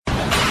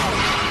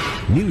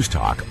News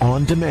Talk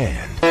on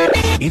demand.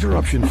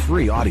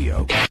 Interruption-free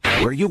audio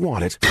where you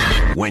want it,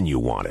 when you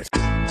want it.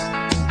 Good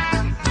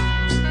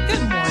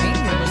morning.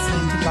 You're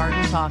listening to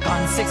Garden Talk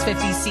on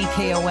 650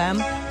 CKOM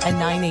and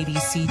 980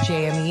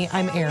 CJME.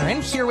 I'm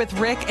Erin, here with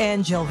Rick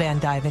and Jill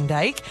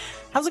vanDuyvendyk.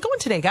 How's it going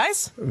today,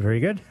 guys? Very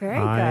good. Very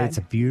good. It's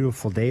a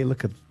beautiful day.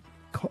 Look at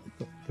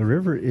the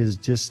river is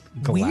just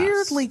glass.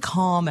 Weirdly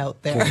calm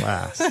out there.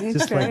 Glass. It's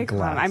just very like calm.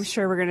 glass. I'm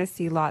sure we're going to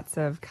see lots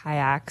of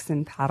kayaks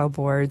and paddle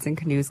boards and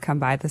canoes come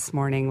by this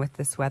morning with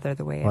this weather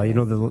the way it Well, you is.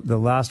 know, the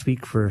last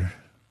week for...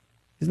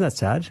 Isn't that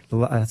sad?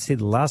 I'd say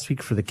the last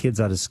week for the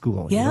kids out of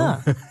school.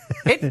 Yeah. You know?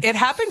 It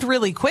happened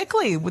really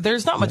quickly.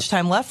 There's not much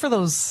time left for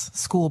those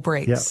school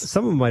breaks. Yeah.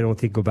 Some of them I don't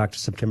think go back to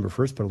September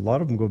 1st, but a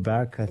lot of them go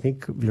back, I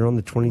think, you're on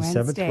the 27th,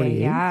 Wednesday, 28th.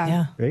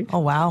 yeah. Right? Oh,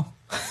 wow.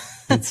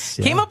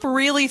 Came up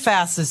really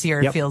fast this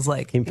year, Yep. it feels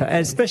like. And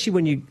especially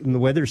when the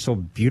weather's so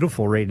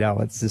beautiful right now.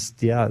 It's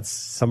just,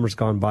 summer's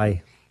gone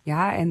by.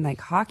 Yeah, and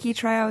like hockey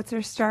tryouts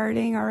are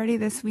starting already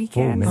this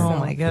weekend. man. Oh, so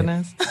my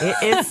goodness.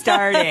 It is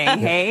starting,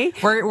 hey?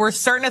 We're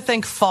starting to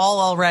think fall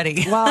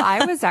already. Well,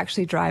 I was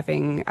actually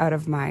driving out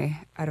of my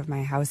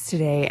house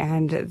today,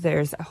 and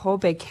there's a whole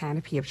big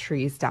canopy of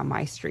trees down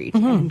my street.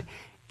 And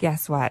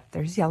guess what?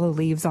 There's yellow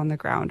leaves on the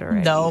ground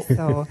already. No.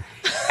 So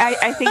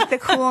I think the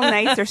cool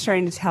nights are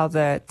starting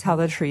to tell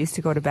the trees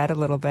to go to bed a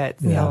little bit.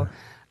 So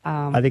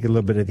I think a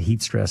little bit of the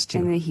heat stress, too.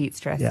 and the heat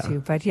stress Yeah.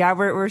 too. But yeah,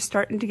 we're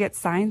starting to get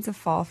signs of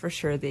fall for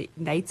sure. The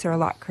nights are a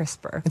lot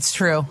crisper. It's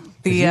true.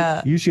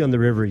 The Usually on the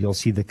river, you'll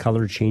see the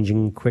color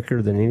changing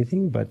quicker than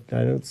anything, but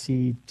I don't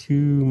see too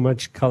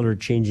much color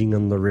changing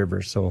on the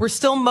river. So we're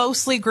still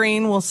mostly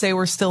green. We'll say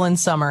we're still in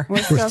summer. We're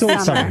still in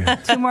summer.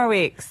 summer. 2 more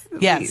weeks.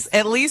 Yes,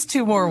 at least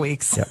 2 more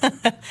weeks.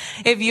 Yep.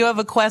 If you have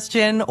a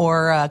question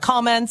or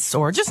comments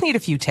or just need a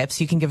few tips,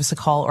 you can give us a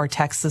call or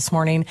text this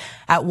morning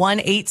at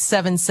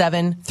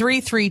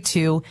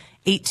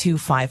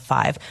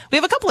 1-877-332-8255. We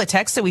have a couple of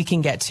texts that we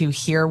can get to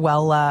here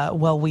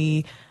while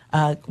we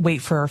wait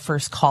for our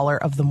first caller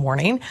of the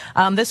morning.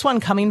 This one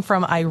coming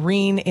from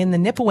Irene in the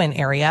Nipawin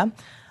area.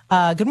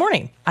 Good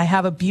morning. I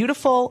have a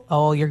beautiful,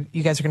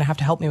 you guys are going to have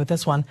to help me with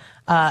this one.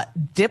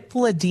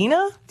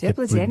 Dipladenia?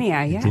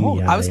 Dipladenia, yeah.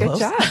 Dipladenia, I was yeah. close.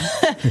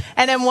 Good job.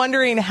 And I'm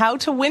wondering how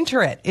to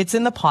winter it. It's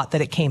in the pot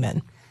that it came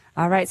in.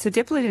 All right, so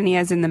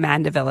Dipladenia is in the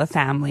mandevilla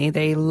family.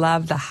 They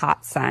love the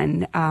hot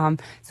sun.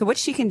 So what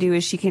she can do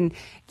is she can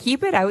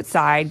keep it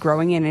outside,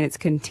 growing in its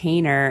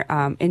container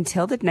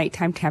until the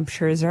nighttime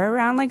temperatures are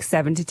around like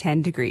 7 to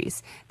 10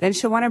 degrees. Then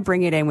she'll want to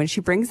bring it in. When she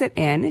brings it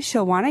in,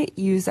 she'll want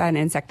to use an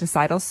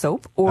insecticidal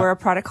soap or a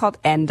product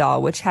called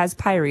Endol, which has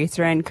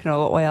pyrethrin and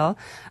canola oil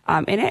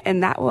in it,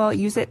 and that will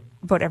use it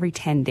about every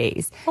 10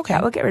 days. Okay.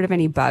 That will get rid of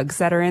any bugs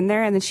that are in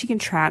there, and then she can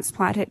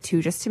transplant it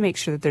too, just to make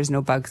sure that there's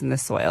no bugs in the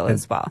soil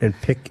as well.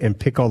 And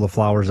pick all the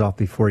flowers off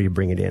before you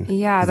bring it in.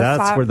 Yeah, 'Cause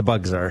that's where the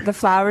bugs are. The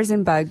flowers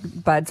and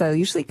buds, I'll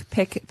usually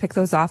pick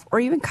those off, or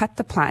even cut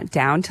the plant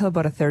down till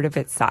about a third of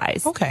its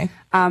size. Okay.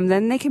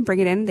 Then they can bring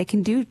it in. They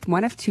can do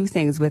one of two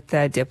things with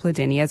the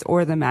Dipladenias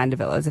or the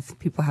mandevillas, if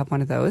people have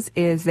one of those,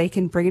 is they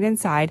can bring it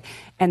inside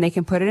and they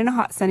can put it in a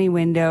hot sunny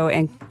window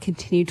and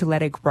continue to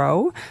let it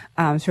grow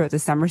throughout the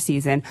summer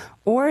season.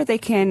 Or they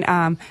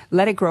can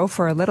let it grow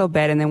for a little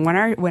bit, and then when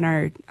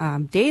our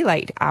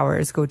daylight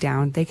hours go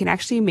down, they can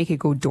actually make it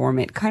go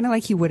dormant, kind of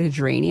like you would a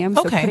geranium.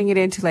 So Okay. putting it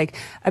into like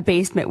a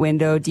basement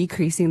window,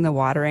 decreasing the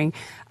watering,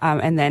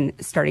 and then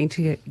starting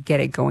to get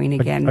it going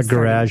again. A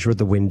garage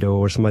with a window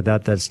or something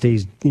like that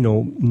stays,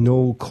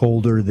 no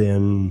colder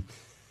than,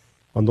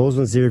 on those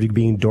ones there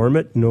being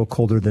dormant, no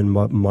colder than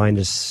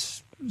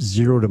minus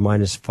 0 to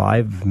minus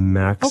 5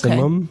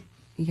 maximum.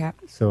 Yep.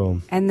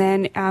 So, And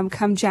then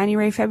come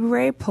January,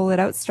 February, pull it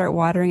out, start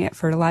watering it,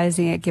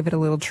 fertilizing it, give it a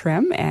little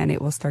trim, and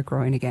it will start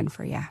growing again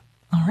for you.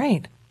 All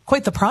right.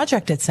 Quite the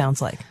project, it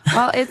sounds like.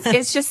 Well,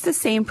 it's just the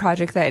same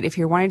project that if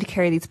you're wanting to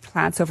carry these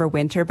plants over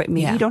winter, but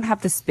maybe Yeah. you don't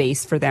have the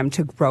space for them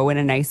to grow in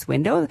a nice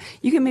window,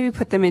 you can maybe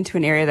put them into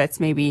an area that's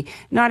maybe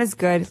not as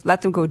good,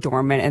 let them go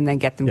dormant, and then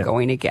get them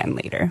going again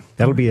later.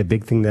 that'll be a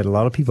big thing that a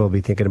lot of people will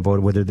be thinking about,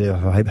 whether they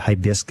have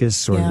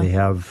hibiscus or Yeah. they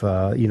have,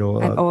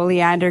 An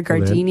oleander,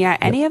 gardenia,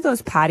 any of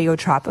those patio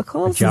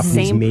tropicals, the Japanese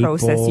same maple.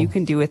 process you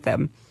can do with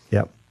them.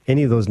 yeah.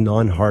 Any of those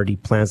non-hardy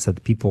plants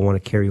that people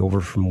want to carry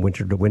over from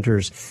winter to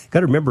winters.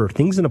 Got to remember,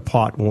 things in a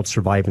pot won't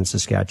survive in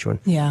Saskatchewan.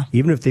 Yeah.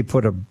 Even if they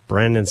put a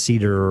Brandon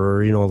cedar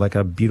or, like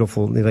a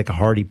beautiful, like a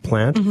hardy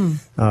plant,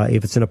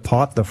 if it's in a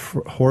pot, the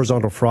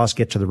horizontal frosts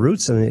get to the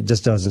roots and it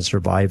just doesn't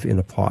survive in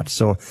a pot.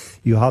 So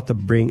you have to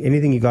bring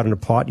anything you got in a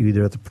pot, you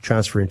either have to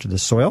transfer into the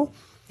soil.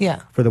 Yeah.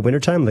 For the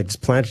wintertime, like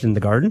just plant it in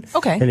the garden.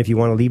 Okay. And if you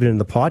want to leave it in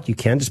the pot, you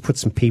can just put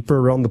some paper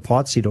around the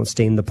pot so you don't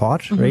stain the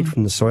pot, right,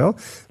 from the soil.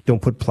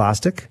 Don't put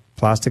plastic.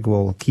 Plastic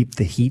will keep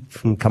the heat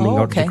from coming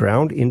out of the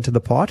ground into the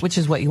pot. Which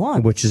is what you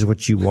want. Which is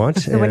what you want.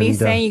 So when he's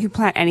saying you can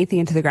plant anything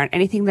into the ground,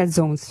 anything that's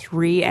zone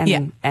 3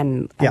 and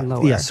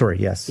lower. Yeah, sorry,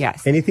 yes.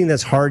 Yes. Anything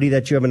that's hardy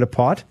that you have in a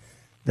pot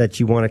that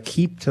you want to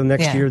keep till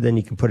next year, then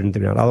you can put it in the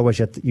ground.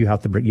 Otherwise, you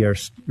have to bring, you're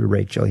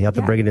right, Jill, you have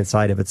to bring it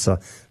inside if it's a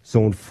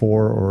zone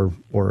 4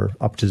 or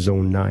up to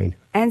zone 9.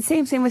 And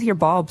same with your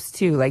bulbs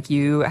too. Like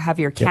you have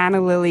your canna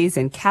lilies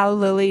and calla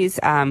lilies.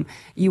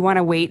 You want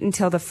to wait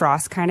until the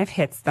frost kind of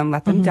hits them,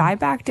 let them die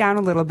back down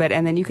a little bit,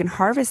 and then you can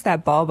harvest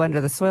that bulb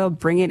under the soil,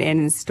 bring it in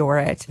and store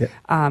it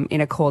in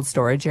a cold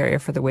storage area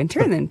for the winter,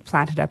 and then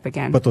plant it up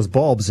again. But those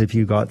bulbs, if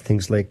you got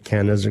things like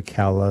cannas or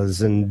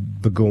callas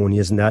and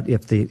begonias and that,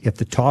 if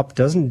the top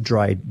doesn't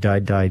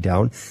die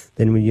down,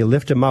 then when you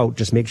lift them out,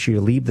 just make sure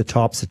you leave the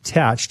tops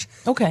attached.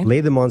 Okay.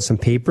 Lay them on some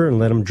paper and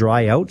let them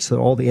dry out so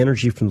that all the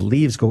energy from the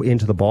leaves go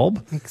into the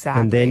bulb.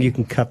 Exactly. And then you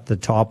can cut the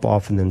top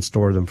off and then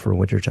store them for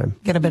wintertime.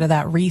 Get a bit of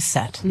that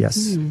reset.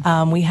 Yes.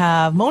 We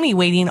have Moni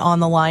waiting on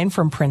the line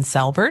from Prince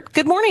Albert.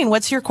 Good morning.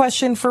 What's your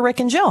question for Rick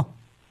and Jill?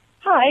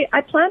 Hi,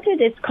 I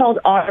planted, it's called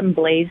Autumn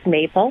Blaze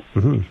Maple.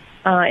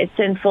 It's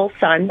in full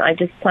sun. I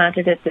just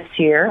planted it this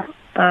year.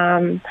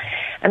 And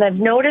I've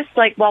noticed,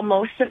 while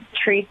most of the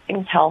tree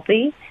seems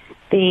healthy,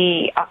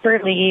 the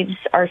upper leaves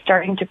are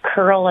starting to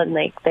curl and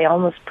they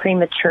almost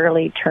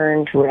prematurely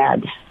turned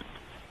red.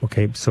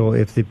 Okay, so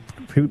if the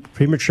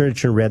prematurely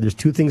turn red, there's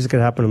two things that could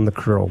happen on the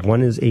curl.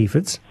 One is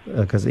aphids,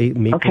 because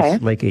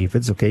maples like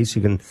aphids. Okay, so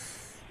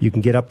you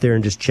can get up there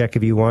and just check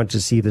if you want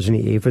to see if there's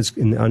any aphids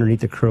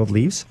underneath the curled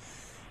leaves.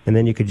 And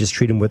then you could just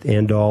treat them with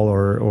Andol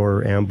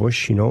or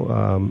ambush,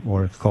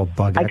 or it's called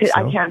bug X.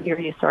 I can't hear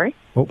you, sorry.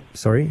 Oh,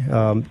 sorry.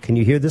 Can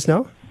you hear this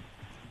now?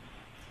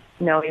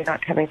 No, you're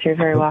not coming through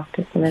very well.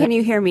 Just a minute. Can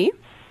you hear me?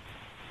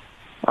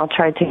 I'll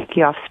try to take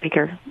you off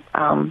speaker.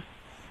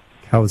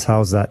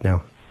 How's that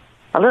now?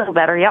 A little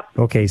better, yep.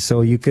 Okay,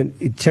 so you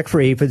can check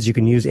for aphids. You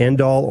can use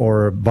Andol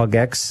or bug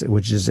X,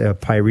 which is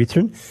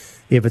pyrethrin,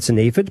 if it's an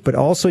aphid. But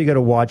also you got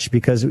to watch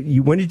because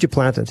when did you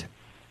plant it?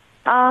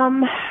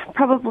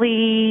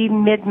 Probably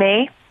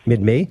mid-May.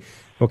 Mid-May?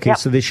 Okay, Yep.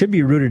 So they should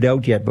be rooted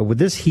out yet. But with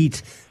this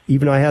heat,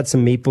 even I had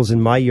some maples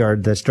in my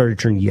yard that started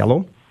to turn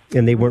yellow.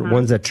 And they weren't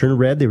ones that turned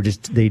red.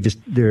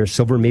 They're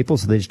silver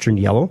maples, so they just turned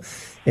yellow.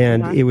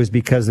 And it was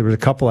because there was a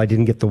couple I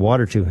didn't get the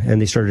water to,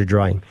 and they started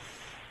drying.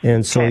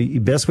 And so the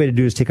best way to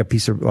do is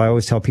I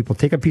always tell people,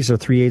 take a piece of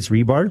 3/8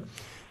 rebar,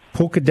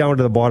 poke it down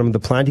to the bottom of the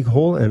planting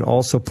hole, and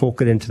also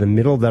poke it into the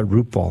middle of that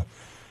root ball.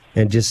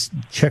 And just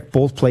check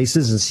both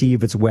places and see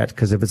if it's wet.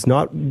 Because if it's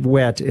not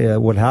wet,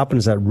 what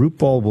happens is that root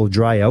ball will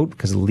dry out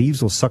because the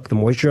leaves will suck the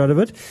moisture out of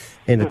it.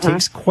 And it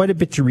takes quite a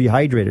bit to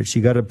rehydrate it. So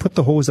you got to put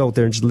the hose out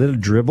there and just let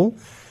it dribble.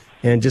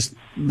 And just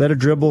let it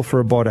dribble for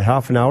about a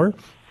half an hour.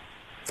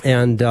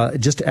 And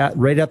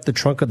right at the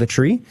trunk of the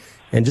tree.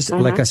 And just,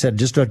 like I said,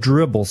 just a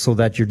dribble so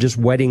that you're just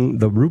wetting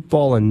the root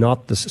ball and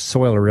not the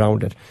soil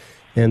around it.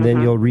 And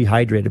then you'll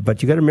rehydrate it.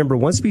 But you got to remember,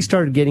 once we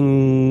started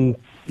getting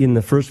in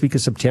the first week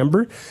of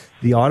September,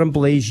 the autumn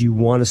blaze, you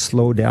want to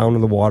slow down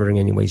on the watering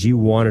anyways. You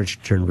want it to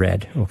turn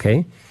red,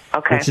 okay?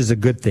 Okay. Which is a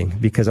good thing,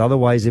 because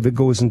otherwise, if it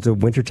goes into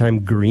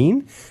wintertime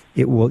green,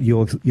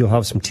 you'll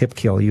have some tip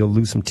kill. You'll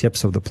lose some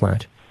tips of the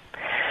plant.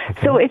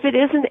 Okay. So if it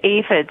isn't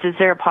aphids, is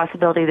there a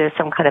possibility there's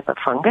some kind of a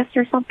fungus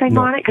or something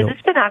on it? Because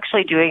it's been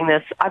actually doing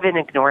this. I've been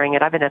ignoring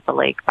it. I've been at the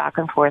lake back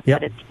and forth,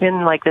 but it's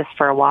been like this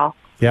for a while.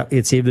 Yeah,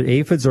 it's either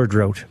aphids or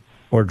drought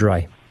or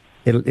dry.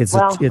 It's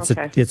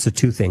the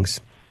two things.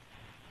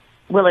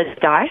 Will it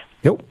die?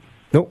 Nope,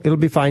 it'll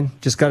be fine.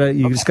 Just gotta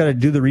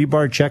do the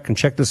rebar check and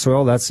check the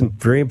soil. That's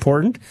very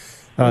important.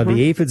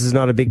 The aphids is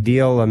not a big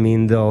deal. I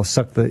mean, they'll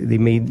suck you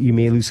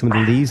may lose some of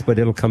the leaves, but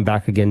it'll come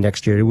back again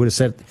next year. It would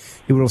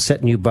have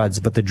set new buds,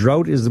 but the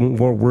drought is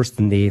more worse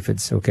than the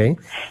aphids. Okay.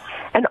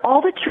 And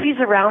all the trees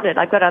around it,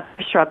 I've got other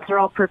shrubs. They're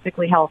all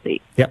perfectly healthy.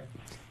 Yep.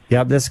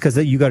 Yeah, that's because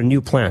you got a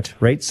new plant,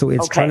 right? So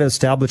it's trying to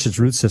establish its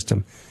root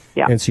system.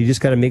 Yeah. And so you just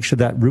got to make sure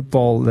that root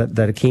ball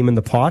that it came in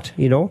the pot,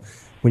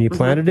 when you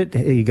planted it,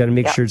 you got to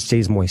make sure it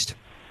stays moist.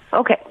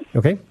 Okay.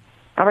 Okay.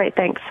 All right.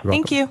 Thanks.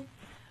 Thank you.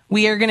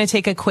 We are going to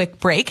take a quick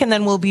break, and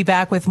then we'll be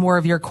back with more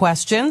of your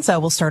questions.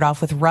 We'll start off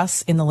with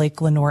Russ in the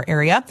Lake Lenore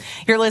area.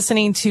 You're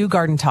listening to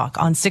Garden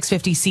Talk on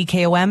 650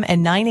 CKOM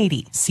and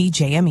 980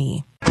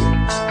 CJME.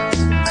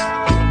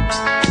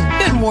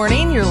 Good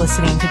morning. You're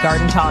listening to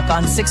Garden Talk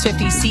on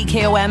 650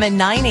 CKOM and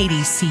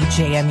 980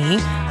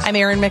 CJME. I'm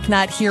Erin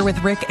McNutt here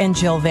with Rick and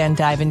Jill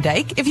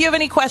vanDuyvendyk. If you have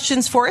any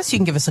questions for us, you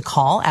can give us a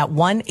call at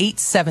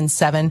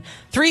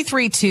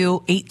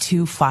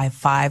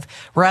 1-877-332-8255.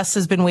 Russ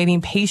has been waiting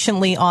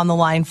patiently on the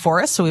line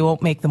for us, so we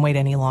won't make them wait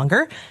any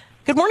longer.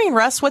 Good morning,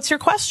 Russ. What's your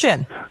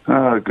question?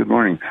 Good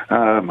morning.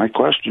 My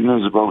question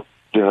is about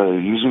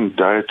using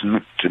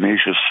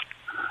diatomaceous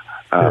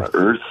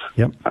earth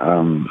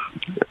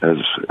as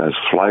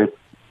fly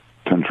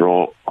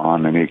control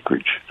on an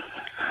acreage.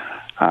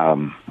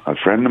 A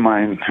friend of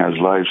mine has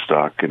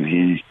livestock, and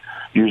he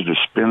used a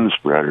spin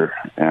spreader,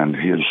 and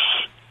he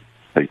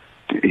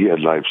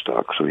had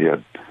livestock, so he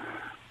had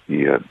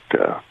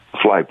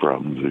fly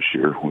problems this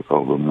year with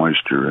all the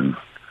moisture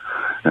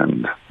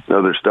and the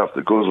other stuff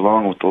that goes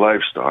along with the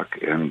livestock.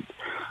 And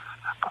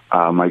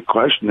my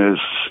question is,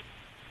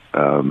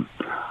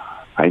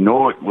 I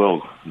know it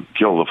will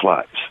kill the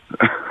flies.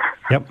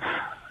 Yep.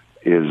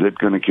 Is it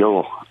going to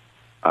kill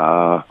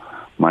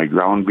my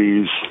ground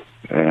bees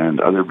and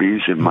other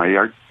bees in my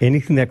yard?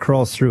 Anything that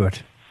crawls through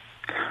it.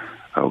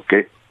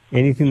 Okay.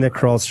 Anything that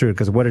crawls through,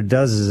 because what it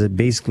does is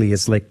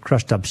it's like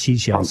crushed up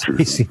seashells,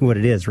 basically what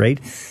it is,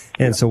 right?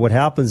 And so what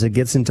happens, it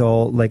gets into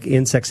all, like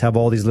insects have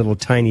all these little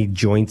tiny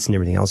joints and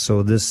everything else.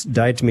 So this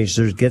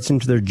diatomaceous gets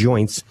into their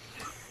joints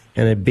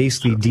and it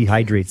basically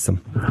dehydrates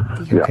them.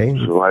 Okay.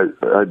 Yeah, so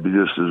I'd be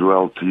just as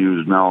well to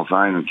use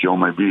malathion and kill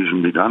my bees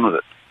and be done with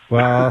it.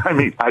 Well, I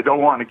mean, I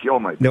don't want to kill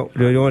my bees. No,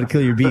 you don't want to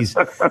kill your bees.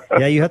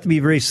 Yeah, you have to be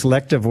very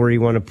selective where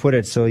you want to put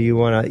it. So you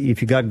want to, if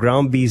you got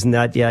ground bees and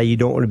that, you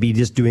don't want to be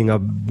just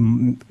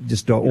doing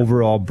just an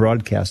overall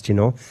broadcast,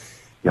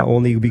 Yeah.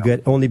 Only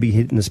be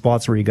hitting the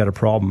spots where you got a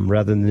problem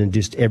rather than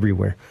just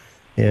everywhere.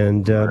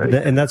 And Right.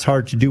 and that's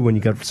hard to do when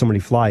you got so many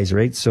flies,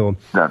 right? So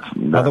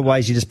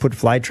otherwise you just put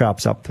fly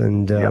traps up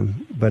and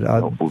but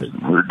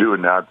we're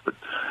doing that, but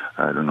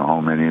I don't know how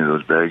many of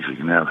those bags you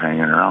can have hanging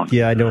around.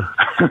 Yeah, I know.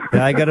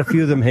 Yeah, I got a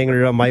few of them hanging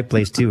around my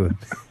place too.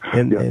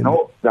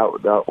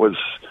 That was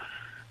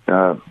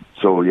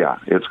so yeah,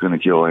 it's going to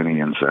kill any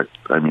insect.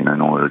 I mean, I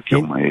know it'll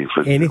kill my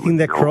aphid. Anything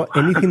that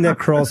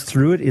crawls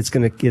through it, it's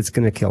gonna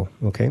kill.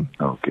 Okay.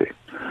 Okay.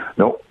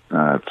 No,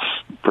 that's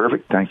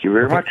perfect. Thank you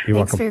very much. You're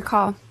Thanks welcome. for your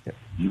call.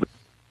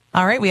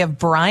 All right, we have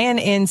Brian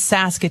in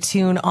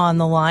Saskatoon on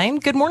the line.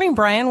 Good morning,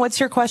 Brian. What's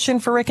your question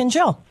for Rick and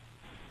Jill?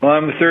 Well,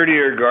 I'm a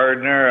 30-year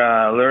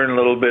gardener. Learn a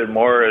little bit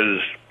more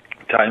as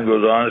time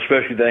goes on,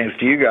 especially thanks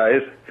to you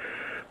guys.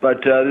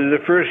 But this is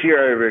the first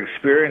year I've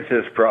experienced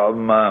this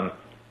problem.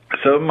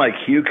 Some of my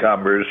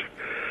cucumbers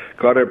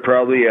got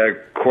probably a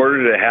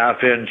quarter to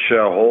half-inch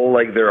hole,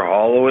 like they're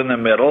hollow in the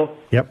middle.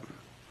 Yep.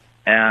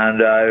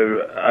 And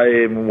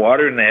I'm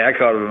watering the heck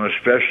out of them,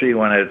 especially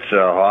when it's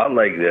hot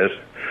like this.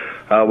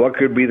 What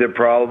could be the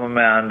problem?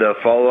 And a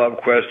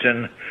follow-up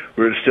question,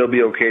 would it still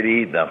be okay to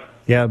eat them?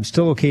 Yeah, it's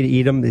still okay to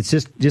eat them. It's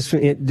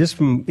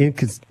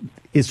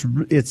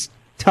it's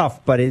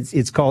tough, but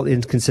it's called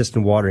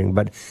inconsistent watering.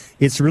 But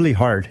it's really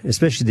hard,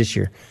 especially this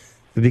year,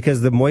 because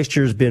the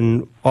moisture's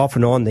been off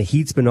and on, the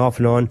heat's been off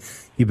and on.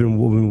 You've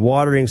been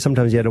watering.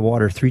 Sometimes you had to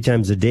water 3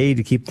 times a day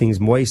to keep things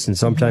moist, and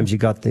sometimes you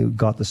got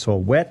the soil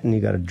wet and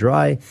you got it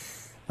dry.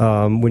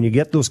 When you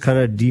get those kind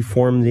of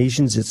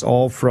deformations, it's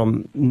all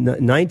from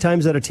 9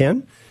 times out of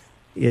 10.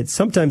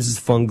 Sometimes it's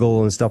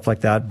fungal and stuff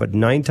like that, but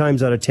 9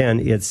 times out of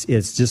 10, it's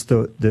just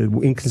the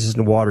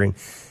inconsistent watering.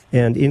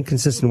 And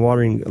inconsistent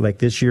watering like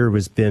this year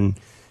it's been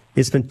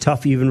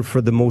tough even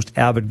for the most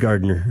avid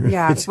gardener.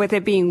 Yeah, with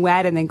it being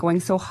wet and then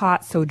going so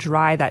hot, so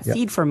dry, that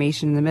seed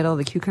formation in the middle of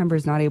the cucumber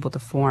is not able to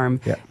form,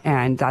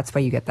 and that's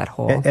why you get that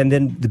hole. And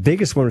then the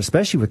biggest one,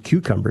 especially with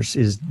cucumbers,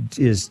 is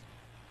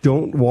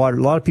don't water.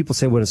 A lot of people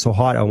say when it's so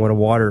hot, I want to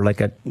water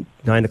like at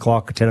 9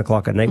 o'clock or 10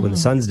 o'clock at night when the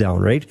sun's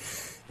down, right?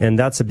 And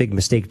that's a big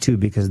mistake too,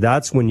 because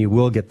that's when you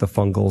will get the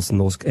fungals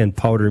and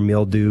powder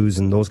mildews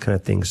and those kind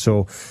of things.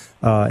 So,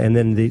 and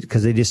then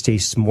because they just stay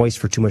moist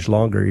for too much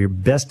longer. Your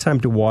best time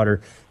to water,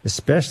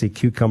 especially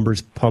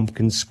cucumbers,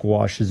 pumpkins,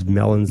 squashes,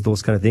 melons,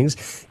 those kind of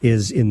things,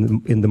 is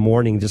in the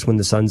morning, just when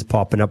the sun's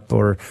popping up,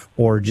 or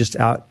just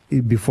out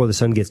before the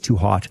sun gets too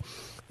hot.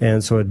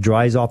 And so it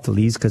dries off the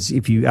leaves, because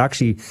if you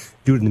actually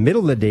do it in the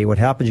middle of the day, what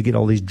happens, you get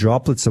all these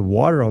droplets of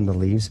water on the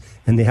leaves,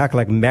 and they act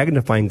like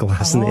magnifying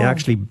glass, and they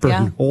actually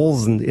burn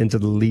holes into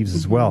the leaves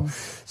as well.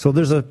 So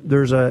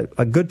there's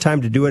a good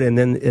time to do it. And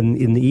then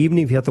in the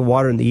evening, if you have to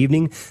water in the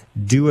evening,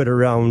 do it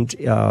around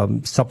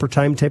supper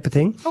time type of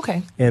thing.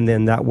 Okay. And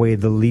then that way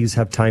the leaves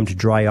have time to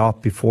dry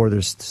off so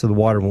the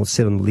water won't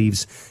sit on the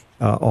leaves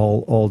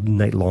all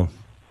night long.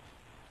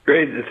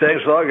 Great.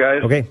 Thanks a lot,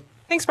 guys. Okay.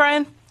 Thanks,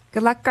 Brian.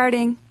 Good luck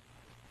gardening.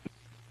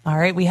 All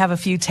right, we have a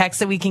few texts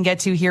that we can get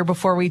to here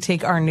before we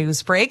take our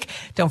news break.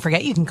 Don't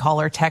forget, you can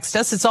call or text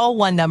us. It's all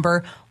one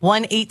number,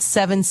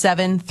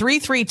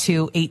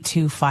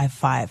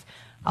 1-877-332-8255.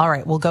 All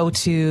right, we'll go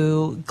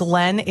to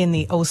Glenn in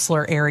the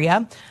Osler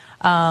area.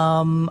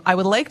 I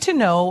would like to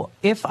know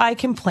if I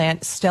can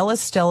plant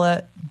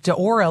Stella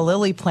d'Ora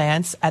lily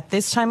plants at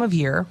this time of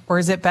year, or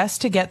is it best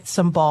to get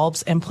some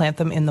bulbs and plant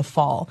them in the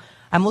fall?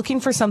 I'm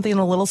looking for something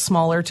a little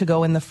smaller to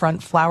go in the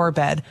front flower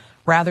bed,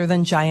 rather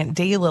than giant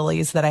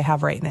daylilies that I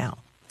have right now.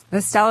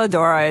 The Stella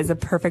d'Ora is a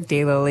perfect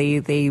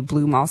daylily. They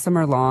bloom all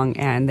summer long,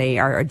 and they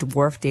are a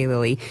dwarf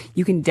daylily.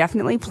 You can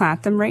definitely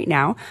plant them right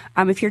now.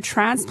 If you're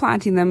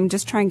transplanting them,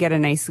 just try and get a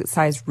nice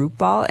sized root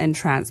ball and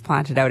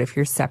transplant it out if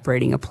you're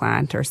separating a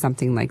plant or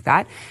something like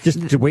that.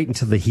 Just to wait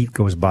until the heat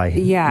goes by.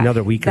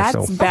 Another week or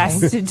so. That's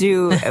best to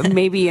do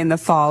maybe in the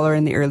fall or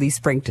in the early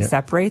spring to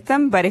separate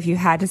them. But if you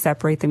had to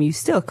separate them, you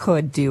still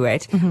could do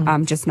it,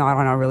 just not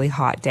on a really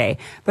hot day.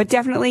 But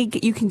definitely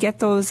you can get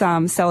those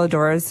Stella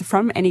d'Oras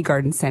from any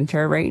garden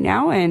center right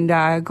now, and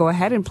go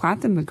ahead and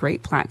plant them. A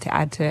great plant to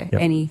add to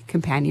any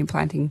companion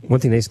planting.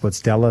 One thing nice about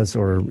Stellas,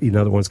 or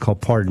another one's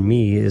called Pardon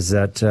Me, is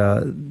that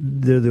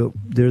they're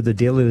the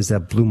daylilies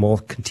that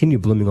continue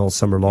blooming all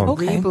summer long.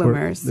 Okay.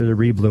 Rebloomers. They're the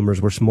rebloomers.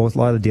 Where a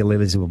lot of the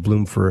daylilies will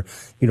bloom for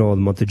the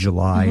month of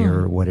July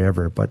or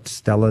whatever. But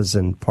Stellas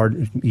and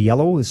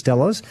yellow is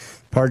Stellas.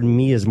 Pardon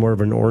Me is more of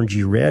an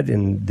orangey red,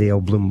 and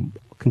they'll bloom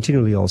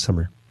continually all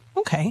summer.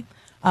 Okay.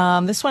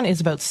 This one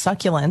is about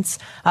succulents.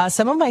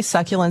 Some of my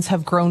succulents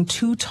have grown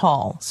too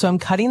tall, so I'm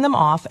cutting them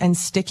off and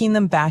sticking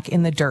them back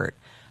in the dirt.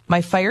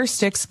 My fire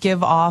sticks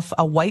give off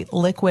a white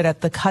liquid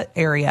at the cut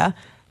area.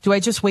 Do I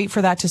just wait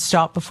for that to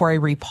stop before I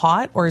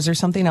repot, or is there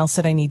something else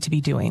that I need to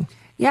be doing?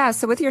 Yeah,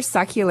 so with your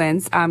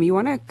succulents, you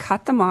want to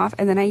cut them off,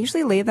 and then I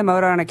usually lay them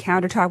out on a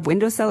countertop,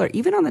 windowsill, or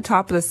even on the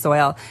top of the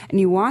soil. And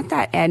you want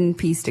that end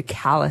piece to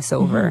callus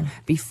over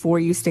before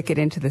you stick it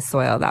into the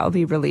soil. That will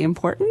be really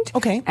important.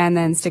 Okay. And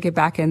then stick it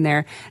back in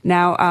there.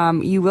 Now,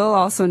 you will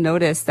also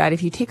notice that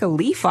if you take a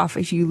leaf off,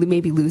 if you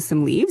maybe lose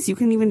some leaves, you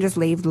can even just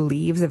lay the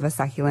leaves of a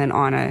succulent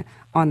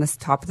on the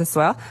top of the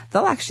soil.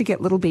 They'll actually get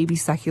little baby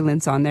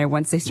succulents on there.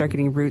 Once they start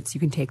getting roots, you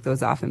can take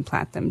those off and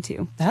plant them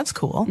too. That's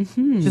cool.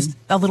 Just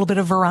a little bit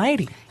of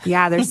variety.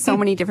 Yeah, there's so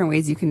many different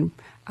ways you can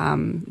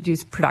do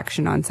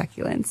production on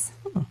succulents.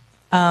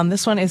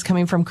 This one is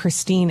coming from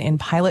Christine in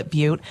Pilot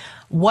Butte.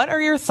 What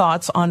are your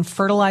thoughts on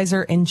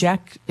fertilizer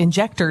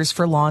injectors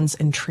for lawns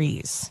and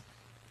trees?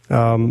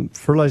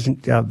 Fertilizer,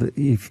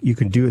 if you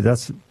can do it,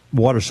 that's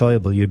water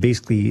soluble. You're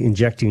basically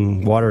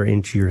injecting water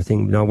into your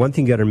thing. Now, one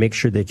thing you got to make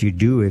sure that you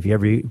do, if you're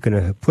ever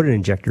going to put an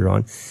injector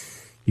on,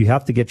 you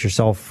have to get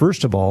yourself,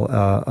 first of all,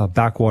 a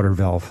backwater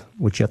valve,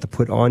 which you have to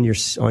put on your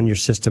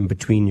system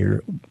between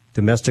your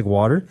domestic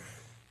water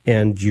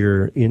and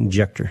your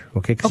injector.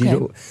 Okay,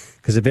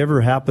 because if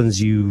ever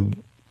happens you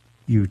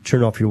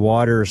turn off your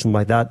water or something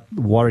like that,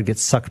 the water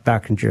gets sucked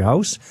back into your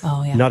house.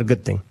 Oh, yeah. Not a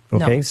good thing.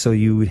 Okay, No. so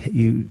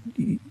you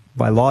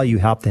by law, you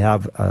have to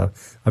have a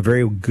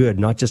very good,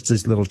 not just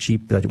these little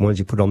cheap ones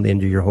you put on the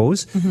end of your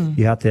hose.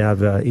 You have to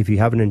have, if you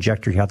have an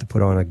injector, you have to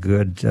put on a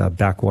good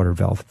backwater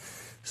valve.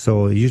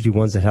 So usually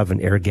ones that have an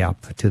air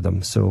gap to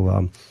them.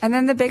 So and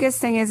then the biggest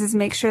thing is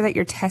make sure that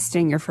you're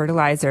testing your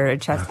fertilizer,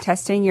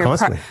 testing your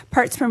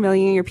parts per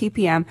million, your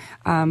ppm,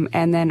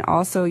 and then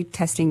also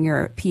testing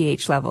your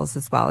pH levels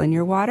as well in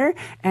your water,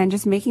 and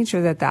just making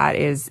sure that that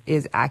is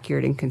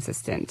accurate and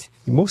consistent.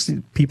 Most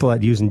people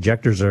that use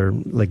injectors are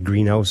like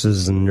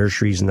greenhouses and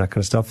nurseries and that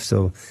kind of stuff.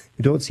 So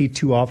you don't see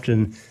too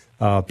often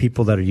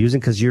people that are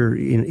using, because you're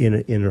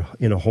in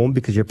a home,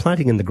 because you're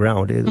planting in the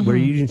ground. Where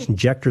you use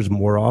injectors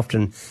more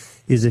often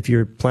is if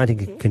you're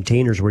planting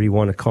containers where you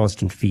want a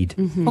constant feed.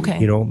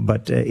 Okay.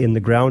 But in the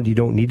ground, you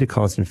don't need a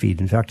constant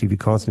feed. In fact, if you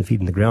constant feed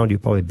in the ground, you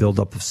probably build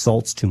up of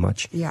salts too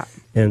much. Yeah.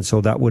 And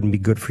so that wouldn't be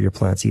good for your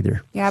plants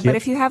either. Yeah, but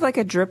if you have like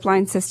a drip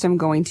line system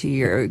going to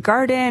your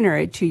garden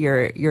or to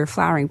your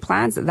flowering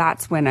plants,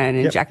 that's when an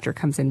injector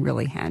comes in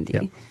really handy.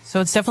 Yep. So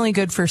it's definitely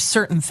good for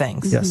certain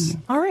things. Yes.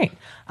 All right.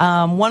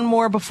 One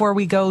more before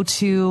we go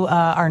to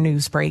our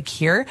news break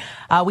here.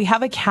 We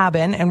have a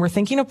cabin and we're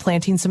thinking of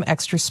planting some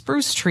extra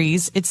spruce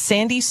trees. It's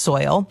sandy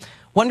soil.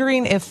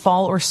 Wondering if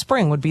fall or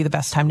spring would be the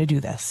best time to do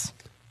this.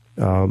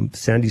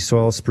 Sandy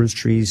soil, spruce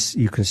trees,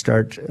 you can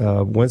start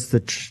once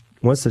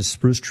the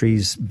spruce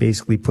trees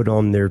basically put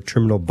on their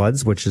terminal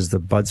buds, which is the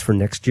buds for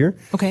next year.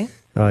 Okay.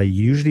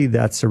 Usually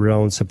that's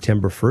around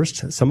September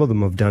 1st. Some of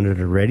them have done it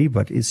already,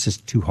 but it's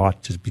just too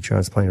hot to be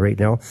transplanting right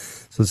now.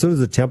 So as soon as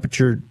the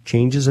temperature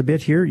changes a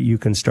bit here, you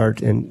can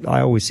start, and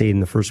I always say in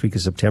the first week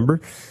of September,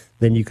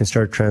 then you can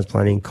start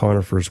transplanting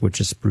conifers,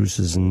 which is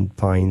spruces and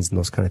pines and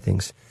those kind of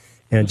things.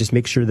 And just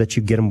make sure that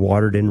you get them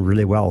watered in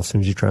really well as soon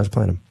as you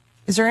transplant them.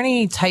 Is there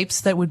any types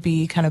that would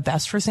be kind of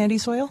best for sandy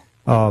soil?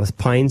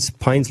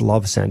 Pines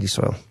love sandy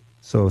soil.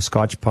 So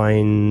Scotch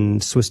pine,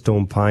 Swiss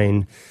dome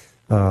pine,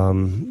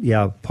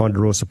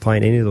 ponderosa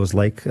pine, any of those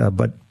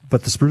but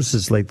the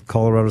spruces like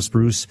Colorado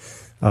spruce,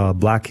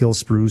 Black Hill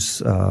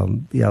spruce,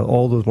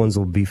 all those ones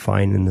will be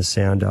fine in the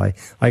sand. I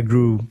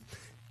grew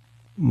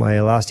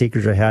my last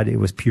acreage I had, it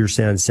was pure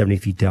sand 70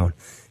 feet down,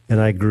 and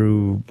I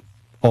grew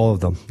all of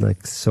them. You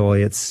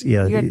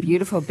had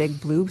beautiful big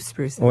blue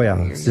spruce. Oh yeah,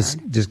 it's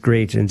just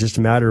great, and just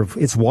a matter of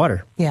it's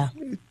water. Yeah.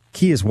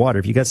 Key is water.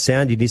 If you got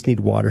sand, you just need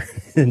water,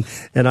 and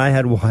I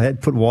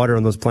had put water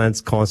on those plants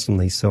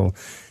constantly. So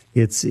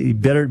it's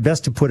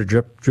best to put a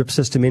drip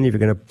system in if you're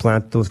going to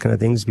plant those kind of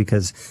things,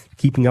 because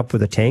keeping up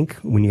with a tank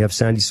when you have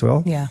sandy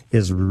soil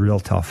is real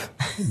tough.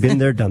 Been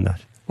there, done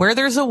that. Where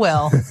there's a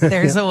will,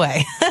 there's a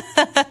way.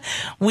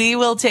 We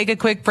will take a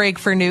quick break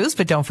for news,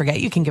 but don't forget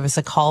you can give us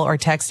a call or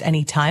text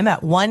anytime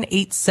at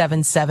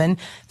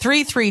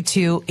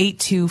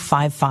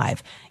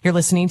 1-877-332-8255. You're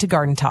listening to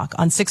Garden Talk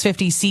on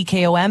 650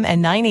 CKOM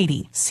and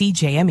 980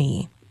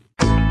 CJME.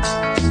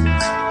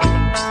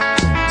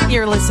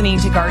 You're listening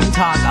to Garden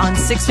Talk on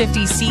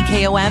 650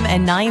 CKOM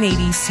and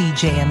 980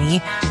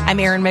 CJME. I'm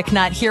Erin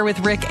McNutt here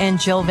with Rick and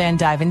Jill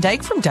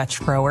vanDuyvendyk from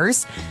Dutch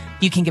Growers.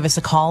 You can give us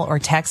a call or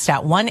text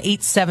at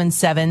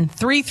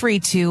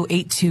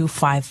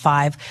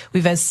 1-877-332-8255.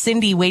 We've had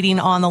Cindy waiting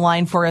on the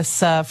line for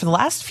us for the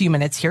last few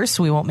minutes here,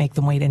 so we won't make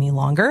them wait any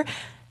longer.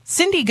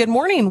 Cindy, good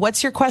morning.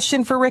 What's your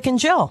question for Rick and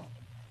Jill?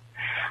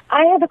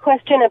 I have a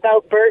question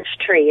about birch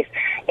trees.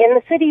 In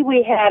the city,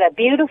 we had a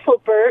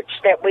beautiful birch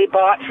that we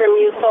bought from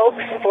you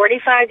folks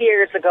 45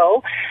 years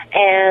ago,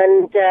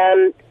 and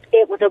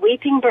it was a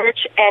weeping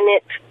birch, and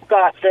it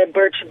got the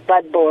birch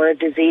bud borer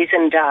disease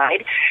and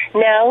died.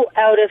 Now,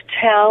 out of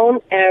town,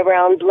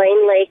 around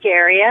Blaine Lake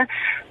area,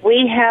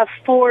 we have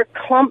 4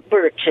 clump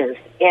birches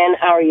in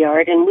our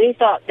yard, and we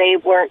thought they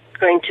weren't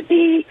going to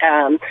be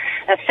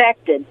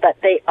affected, but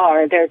they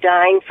are. They're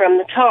dying from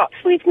the tops,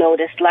 we've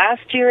noticed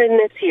last year and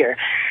this year.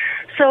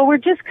 So we're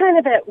just kind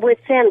of at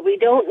wit's end. We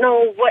don't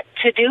know what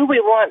to do. We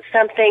want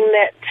something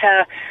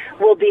that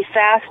will be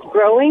fast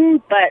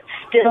growing, but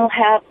still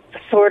have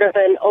sort of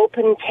an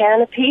open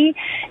canopy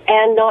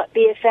and not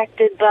be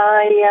affected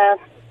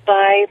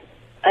by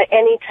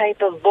any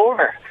type of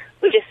borer.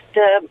 We're just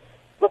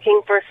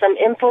looking for some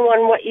info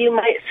on what you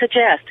might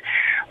suggest.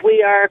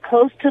 We are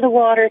close to the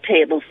water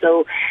table,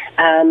 so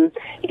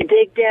you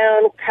dig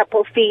down a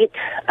couple feet,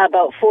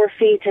 about 4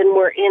 feet, and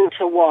we're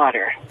into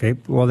water. Okay,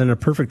 well then a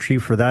perfect tree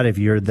for that, if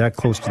you're that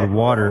close to the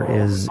water,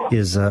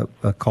 is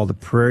called a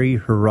prairie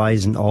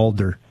horizon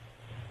alder.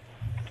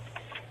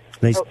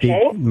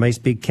 Nice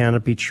big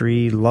canopy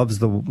tree. Loves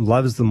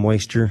the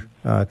moisture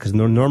because they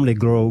normally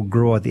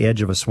grow at the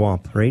edge of a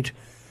swamp, right?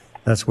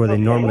 That's where they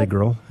normally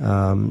grow.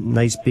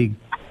 Nice big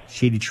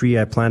shady tree.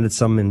 I planted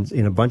some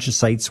in a bunch of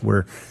sites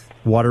where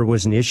water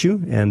was an issue,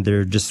 and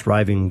they're just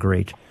thriving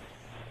great.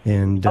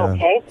 And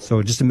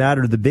so just a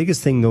matter of the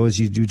biggest thing, though, is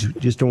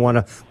just don't want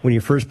to, when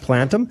you first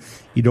plant them,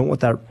 you don't want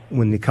that,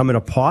 when they come in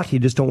a pot, you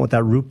just don't want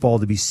that root ball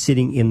to be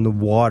sitting in the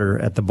water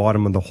at the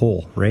bottom of the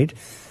hole, right?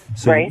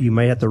 So you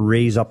might have to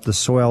raise up the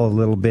soil a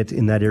little bit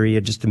in that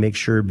area just to make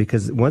sure,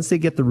 because once they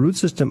get the root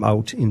system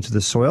out into the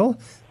soil,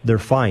 they're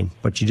fine.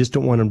 But you just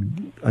don't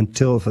want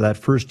them for that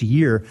first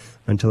year,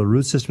 until the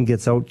root system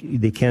gets out,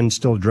 they can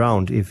still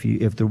drown if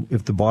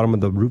the bottom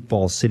of the root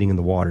ball is sitting in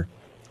the water.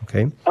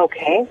 Okay.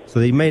 Okay. So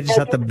they might just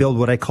have to build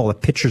what I call a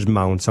pitcher's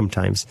mound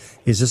sometimes.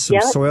 Is just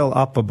some soil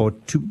up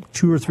about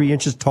two or 3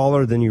 inches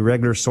taller than your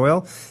regular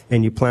soil,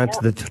 and you plant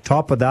to the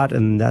top of that,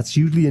 and that's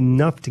usually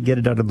enough to get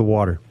it out of the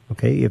water.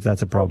 Okay, if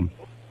that's a problem.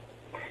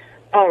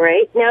 All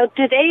right. Now,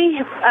 do they,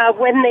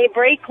 when they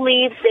break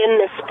leaves in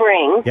the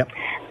spring,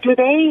 do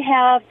they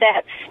have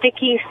that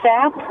sticky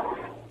sap?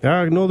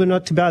 No, they're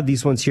not too bad,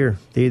 these ones here.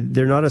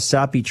 They're not a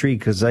sappy tree,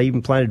 because I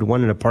even planted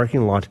one in a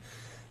parking lot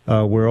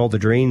where all the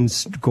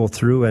drains go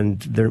through,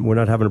 and we're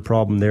not having a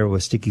problem there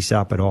with sticky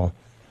sap at all.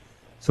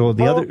 So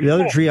the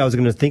other tree I was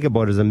going to think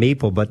about is a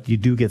maple, but you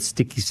do get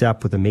sticky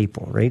sap with a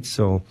maple, right?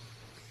 So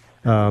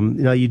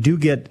now you do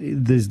get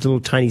these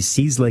little tiny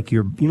seeds, like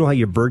you know how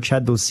your birch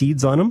had those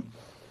seeds on them?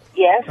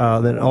 Yes.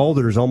 Then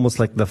alder is almost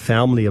like the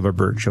family of a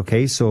birch,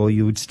 okay? So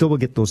you would still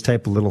get those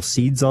type of little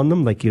seeds on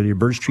them, like your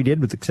birch tree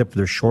did, except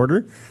they're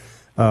shorter.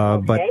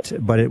 But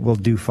it will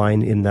do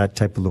fine in that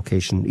type of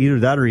location. Either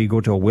that or you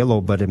go to a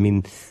willow, but I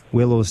mean,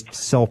 willows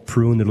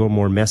self-prune, they're a little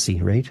more messy,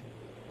 right?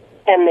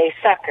 And they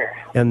sucker.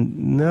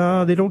 And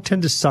no, they don't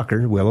tend to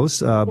sucker,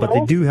 willows, but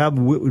they do have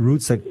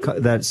roots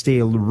that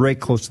stay right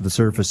close to the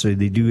surface, so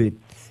they do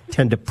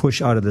tend to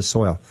push out of the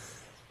soil.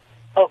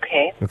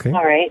 Okay. Okay.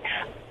 All right.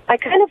 I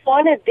kind of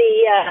wanted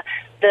the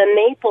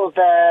maple,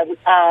 the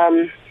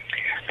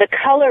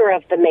color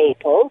of the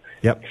maple.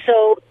 Yep.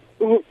 So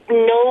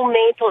no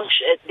maple,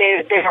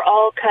 they're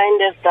all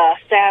kind of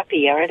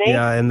sappy, are they?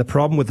 Yeah, and the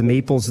problem with the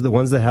maples, the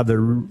ones that have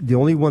the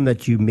only one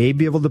that you may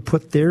be able to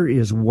put there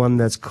is one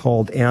that's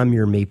called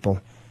Amur maple,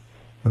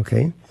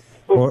 okay?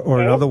 Or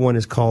another one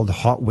is called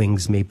Hot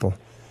Wings maple.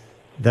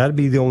 That'd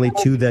be the only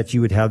two that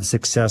you would have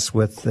success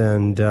with,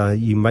 and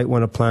you might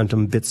want to plant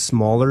them a bit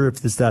smaller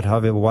if it's that high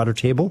of a water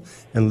table,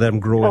 and let them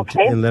grow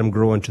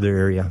into their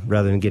area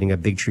rather than getting a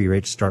big tree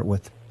right to start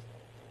with.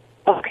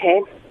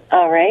 Okay,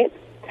 all right.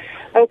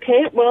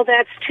 Okay, well,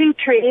 that's 2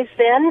 trees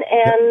then,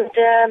 and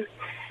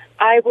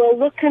I will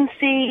look and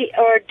see,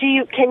 or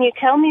can you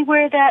tell me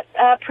where that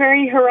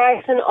Prairie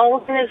Horizon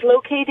alder is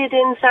located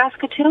in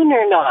Saskatoon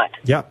or not?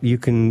 Yeah, you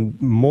can.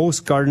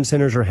 Most garden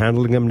centers are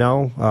handling them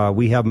now.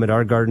 We have them at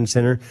our garden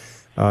center,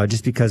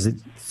 just because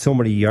so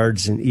many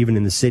yards, and even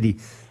in the city,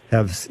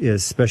 have,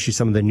 especially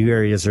some of the new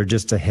areas, are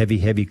just a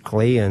heavy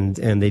clay, and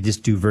they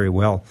just do very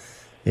well.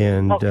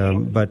 And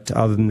but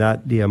other than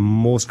that,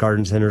 most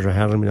garden centers are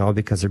handling them now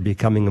because they're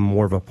becoming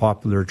more of a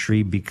popular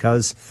tree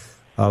because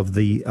of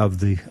the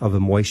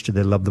moisture.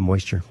 They love the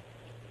moisture.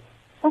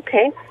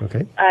 Okay.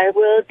 Okay. I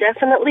will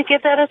definitely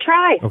give that a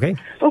try. Okay.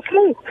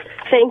 Okay.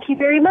 Thank you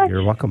very much.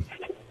 You're welcome.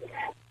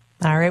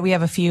 All right. We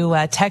have a few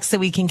texts that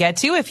we can get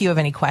to. If you have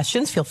any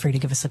questions, feel free to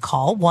give us a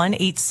call.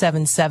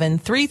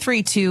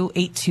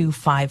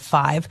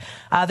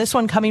 1-877-332-8255. This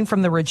one coming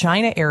from the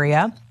Regina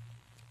area.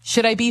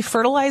 Should I be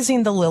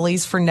fertilizing the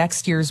lilies for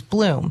next year's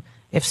bloom?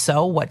 If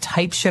so, what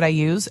type should I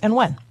use and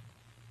when?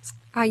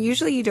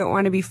 Usually you don't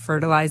want to be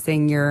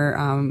fertilizing your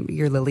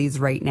lilies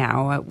right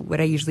now.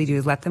 What I usually do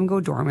is let them go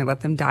dormant,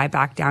 let them die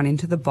back down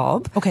into the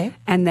bulb. Okay.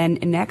 And then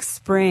next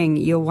spring,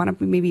 you'll want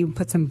to maybe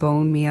put some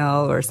bone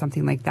meal or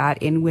something like that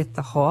in with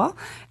the hull,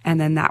 and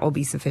then that will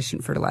be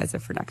sufficient fertilizer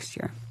for next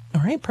year.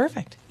 All right,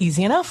 perfect.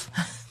 Easy enough.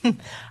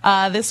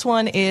 This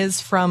one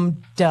is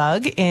from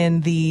Doug in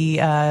the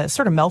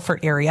sort of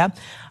Melfort area.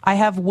 I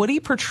have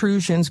woody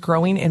protrusions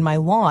growing in my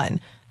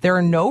lawn. There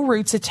are no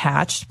roots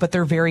attached, but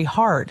they're very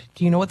hard.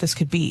 Do you know what this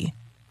could be?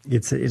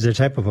 It's a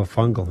type of a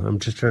fungal. I'm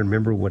just trying to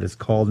remember what it's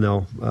called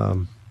now.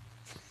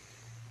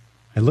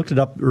 I looked it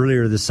up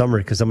earlier this summer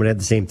because somebody had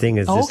the same thing.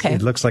 It's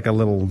it looks like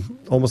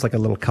almost like a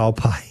little cow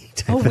pie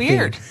type of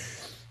weird.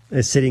 thing.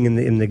 It's sitting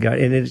in the gut,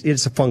 and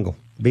it's a fungal.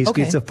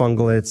 Basically, it's a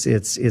fungal.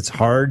 It's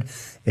hard,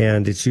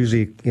 and it's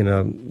usually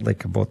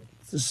like about.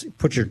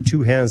 Put your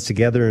two hands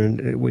together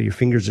and where your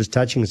fingers are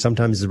touching, and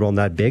sometimes it's around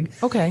that big.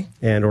 Okay.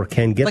 Or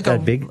can get like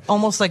that big.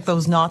 Almost like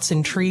those knots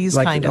in trees,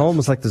 kind of.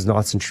 Almost like those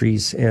knots in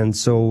trees. And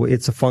so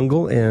it's a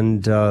fungal,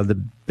 and the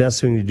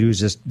best thing to do is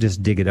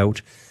just dig it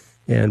out.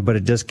 But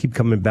it does keep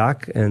coming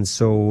back. And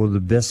so the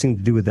best thing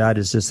to do with that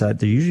is just that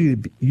they're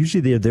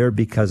usually they're there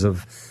because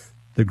of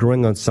they're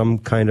growing on some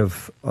kind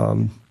of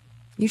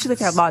usually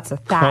got lots of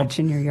thatch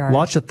in your yard.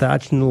 Lots of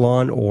thatch in the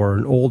lawn, or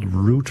an old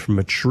root from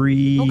a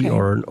tree,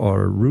 or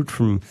a root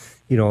from,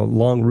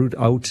 long root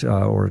out,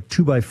 or a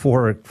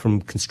 2x4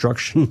 from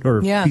construction, or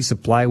a piece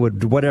of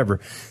plywood,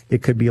 whatever.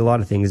 It could be a lot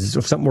of things. It's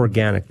something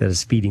organic that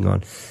is feeding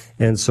on.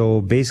 And so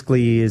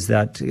basically is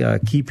that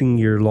keeping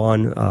your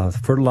lawn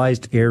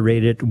fertilized,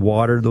 aerated,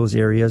 water those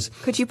areas.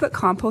 Could you put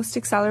compost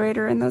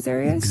accelerator in those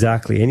areas?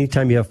 Exactly.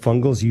 Anytime you have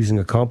fungals, using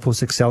a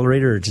compost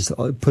accelerator, it just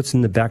puts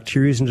in the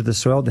bacteria into the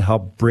soil to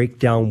help break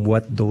down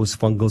what those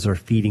fungals are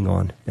feeding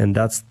on. And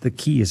that's the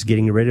key, is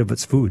getting rid of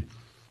its food.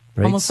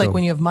 Right? Almost like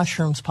when you have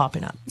mushrooms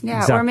popping up. Yeah,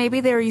 exactly. Or maybe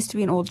there used to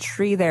be an old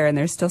tree there and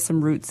there's still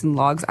some roots and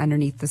logs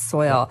underneath the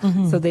soil.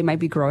 Mm-hmm. So they might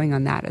be growing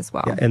on that as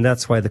well. Yeah, and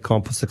that's why the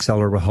compost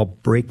accelerator will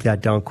help break that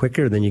down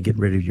quicker. Then you get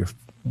rid of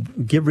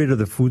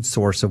the food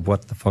source of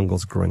what the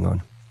fungal's growing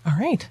on. All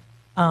right.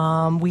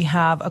 We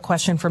have a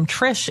question from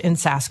Trish in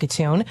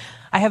Saskatoon.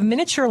 I have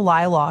miniature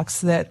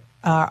lilacs that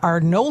are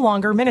no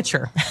longer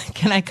miniature.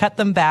 Can I cut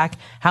them back?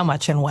 How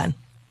much and when?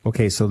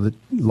 Okay, so the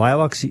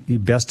lilacs,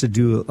 best to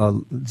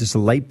do just a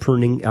light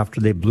pruning after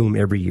they bloom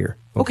every year.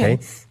 Okay?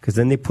 Because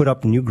then they put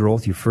up new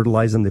growth. You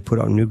fertilize them, they put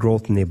out new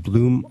growth, and they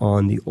bloom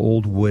on the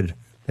old wood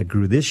that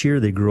grew this year.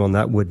 They grew on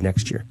that wood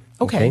next year.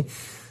 Okay?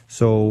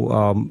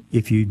 So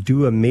if you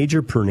do a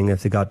major pruning,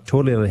 if they got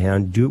totally out of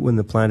hand, do it when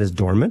the plant is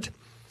dormant.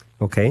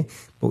 Okay?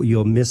 But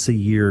you'll miss a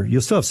year.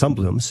 You'll still have some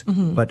blooms,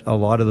 but a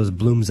lot of those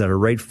blooms that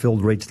are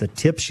filled right to the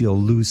tips, you'll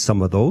lose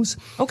some of those.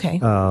 Okay.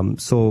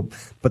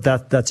 But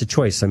that's a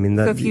choice. I mean,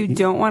 so if you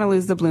don't want to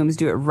lose the blooms,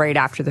 do it right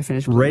after they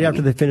finish blooming. Right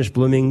after they finish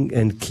blooming,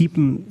 and keep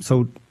them.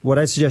 So what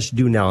I suggest you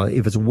do now,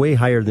 if it's way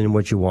higher than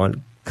what you want,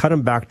 cut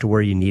them back to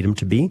where you need them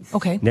to be.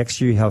 Okay. Next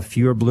year you have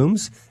fewer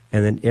blooms.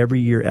 And then every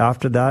year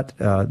after that,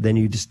 then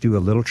you just do a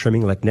little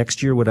trimming. Like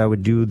next year, what I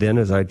would do then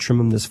is I'd trim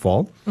them this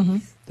fall. Mm-hmm.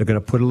 They're going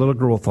to put a little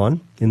growth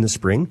on in the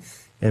spring.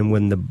 And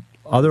when the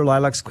other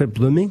lilacs quit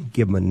blooming,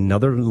 give them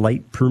another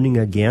light pruning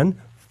again,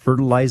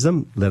 fertilize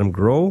them, let them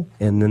grow,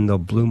 and then they'll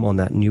bloom on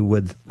that new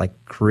wood like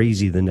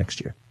crazy the next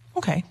year.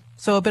 Okay.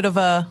 So a bit of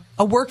a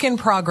work in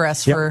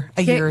progress for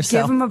a year or so.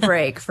 Give them a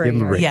break for a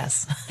year.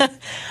 Yes.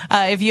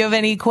 If you have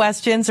any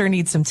questions or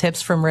need some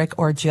tips from Rick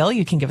or Jill,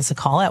 you can give us a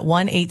call at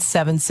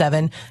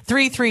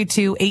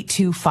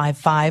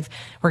 1-877-332-8255.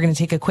 We're going to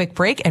take a quick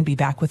break and be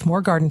back with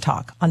more Garden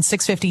Talk on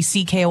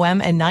 650 CKOM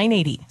and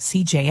 980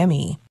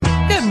 CJME.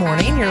 Good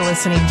morning. You're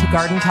listening to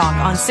Garden Talk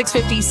on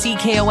 650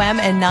 CKOM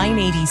and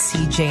 980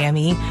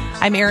 CJME.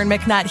 I'm Erin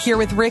McNutt here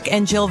with Rick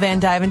and Jill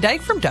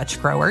vanDuyvendyk from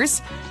Dutch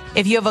Growers.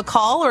 If you have a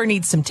call or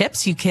need some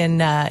tips, you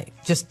can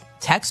just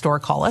text or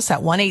call us at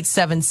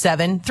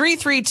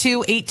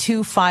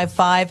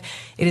 1-877-332-8255.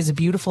 It is a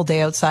beautiful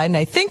day outside, and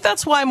I think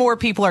that's why more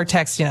people are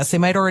texting us. They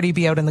might already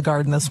be out in the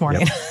garden this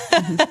morning.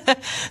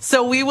 Yep.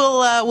 So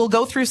we'll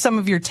go through some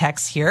of your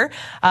texts here.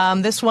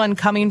 This one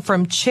coming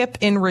from Chip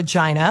in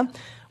Regina.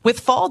 With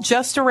fall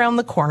just around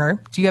the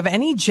corner, do you have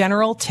any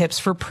general tips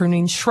for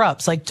pruning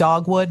shrubs like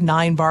dogwood,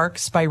 ninebark,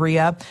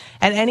 spirea,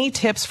 and any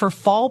tips for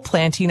fall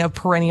planting of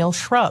perennial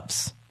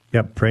shrubs?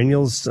 Yeah,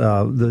 perennials,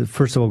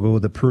 first of all, go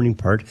with the pruning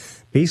part.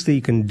 Basically,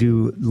 you can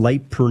do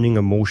light pruning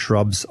of most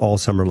shrubs all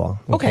summer long.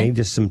 Okay.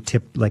 Just some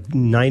tip, like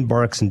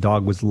ninebarks and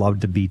dogwoods love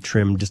to be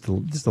trimmed. Just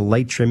a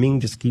light trimming,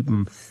 just keep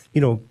them,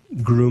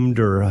 groomed,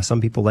 or some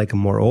people like them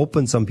more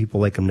open. Some people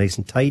like them nice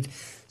and tight.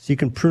 So you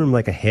can prune them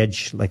like a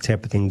hedge, like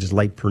type of thing, just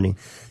light pruning.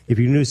 If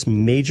you do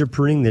some major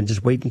pruning, then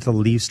just wait until the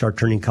leaves start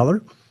turning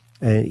color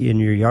in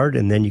your yard,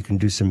 and then you can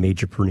do some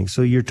major pruning.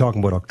 So you're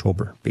talking about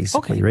October,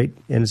 basically, right?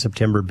 End of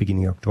September,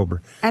 beginning of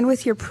October. And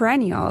with your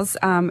perennials,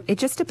 it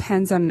just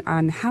depends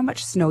on how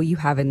much snow you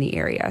have in the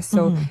area.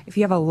 So if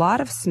you have a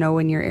lot of snow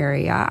in your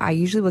area, I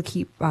usually will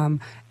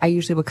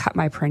cut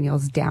my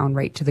perennials down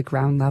right to the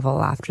ground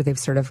level after they've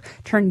sort of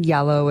turned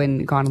yellow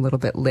and gone a little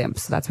bit limp.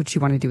 So that's what you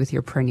want to do with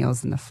your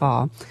perennials in the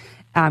fall.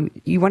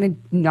 You want to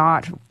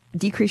not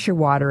decrease your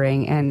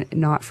watering and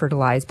not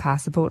fertilize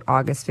past about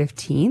August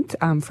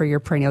 15th. For your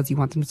perennials, you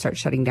want them to start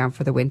shutting down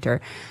for the winter.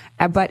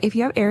 But if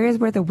you have areas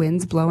where the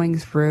wind's blowing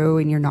through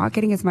and you're not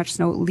getting as much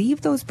snow,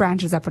 leave those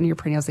branches up on your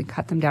perennials and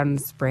cut them down in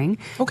the spring.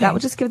 Okay. That will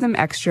just give them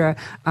extra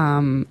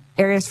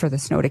areas for the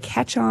snow to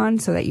catch on,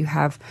 so that you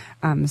have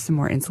some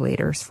more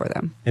insulators for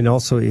them. And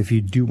also, if you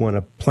do want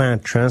to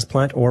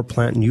transplant or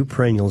plant new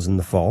perennials in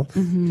the fall,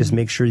 just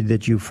make sure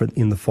that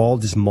in the fall,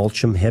 just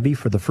mulch them heavy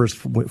for the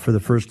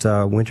first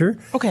winter.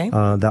 Okay.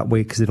 That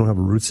way, because they don't have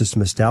a root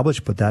system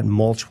established, but that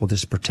mulch will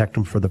just protect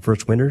them for the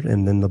first winter,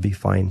 and then they'll be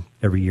fine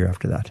every year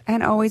after that.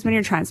 And always when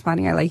you're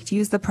transplanting, I like to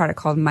use the product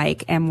called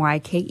Myke,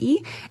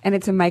 M-Y-K-E, and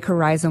it's a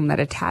mycorrhizome that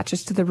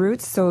attaches to the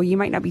roots. So you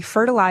might not be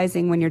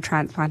fertilizing when you're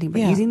transplanting,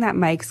 but using that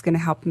Myke is going to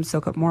help them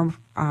soak up more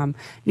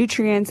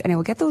nutrients, and it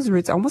will get those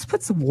roots, almost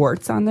puts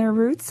warts on their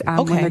roots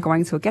when they're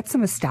going, so it gets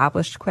them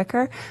established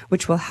quicker,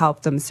 which will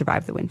help them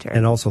survive the winter.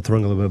 And also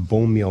throwing a little bit of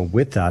bone meal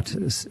with that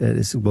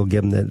will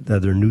give them the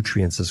other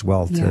nutrients as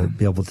well to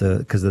be able to,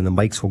 because then the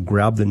Mykes will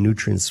grab the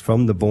nutrients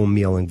from the bone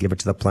meal and give it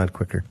to the plant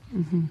quicker.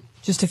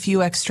 Just a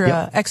few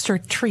extra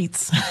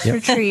treats. Extra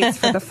treats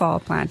for the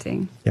fall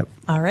planting. Yep.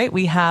 All right.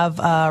 We have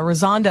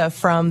Rosanda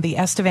from the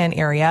Estevan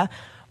area.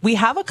 We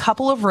have a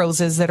couple of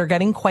roses that are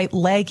getting quite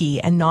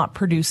leggy and not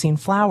producing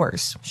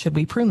flowers. Should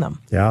we prune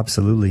them? Yeah,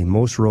 absolutely.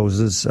 Most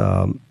roses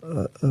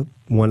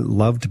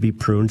love to be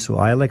pruned, so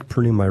I like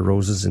pruning my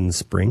roses in the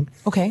spring.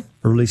 Okay.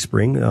 Early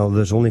spring.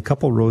 There's only a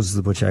couple of roses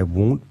which I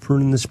won't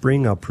prune in the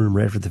spring. I'll prune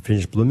right after they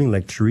finish blooming,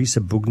 like Teresa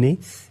Bugni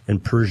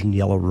and Persian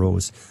Yellow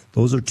Rose.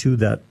 Those are two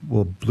that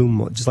will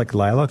bloom just like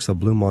lilacs. They'll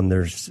bloom on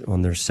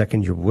their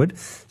second year wood.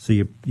 So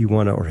you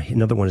want to, or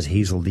another one is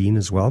Hazeldine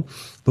as well.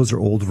 Those are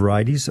old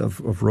varieties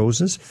of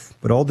roses,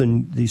 but all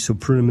these, so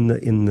prune them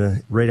in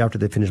the right after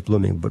they finish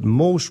blooming. But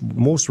most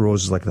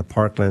roses, like the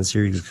Parkland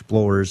series,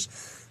 Explorers,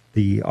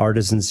 the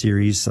Artisan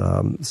series,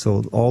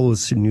 so all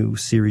those new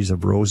series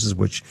of roses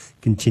which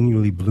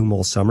continually bloom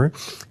all summer,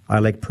 I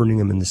like pruning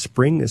them in the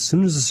spring as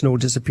soon as the snow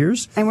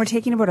disappears. And we're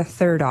taking about a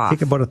third off.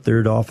 Take about a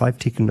third off. I've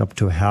taken up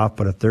to a half,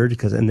 but a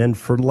third, and then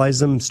fertilize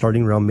them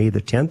starting around May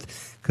the 10th,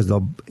 because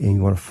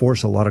you want to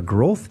force a lot of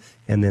growth.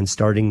 And then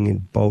starting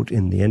about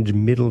in the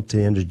middle to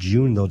the end of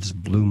June, they'll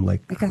just bloom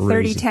like crazy. A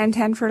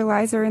 30-10-10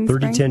 fertilizer in the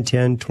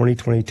 30-10-10,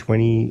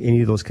 20-20-20,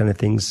 any of those kind of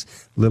things.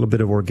 A little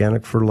bit of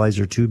organic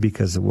fertilizer too,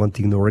 because the one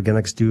thing the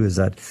organics do is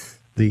that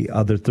the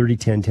other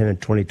 30-10-10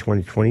 and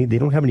 20-20-20, they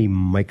don't have any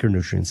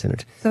micronutrients in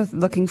it. So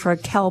looking for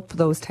kelp,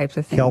 those types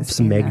of things. Kelps,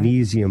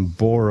 magnesium,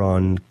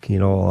 boron,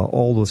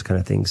 all those kind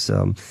of things,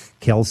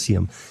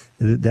 calcium.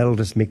 That'll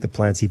just make the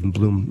plants even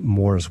bloom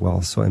more as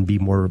well, and be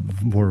more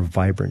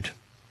vibrant.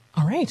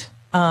 All right.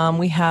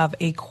 We have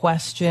a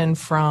question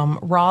from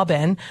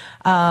Robin.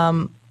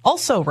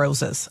 Also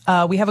roses.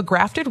 We have a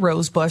grafted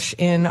rose bush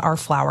in our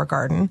flower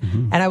garden,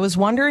 and I was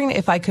wondering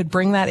if I could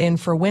bring that in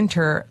for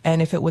winter and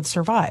if it would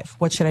survive.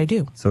 What should I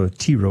do? So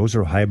tea rose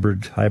or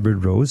hybrid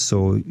rose.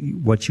 So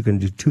what you can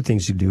do, two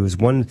things you do is,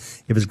 one,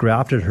 if it's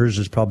grafted, hers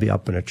is probably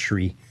up in a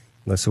tree.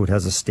 So it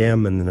has a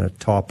stem and then a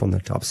top on the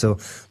top. So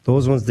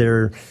those ones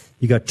there,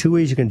 you got two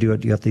ways you can do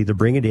it. You have to either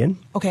bring it in,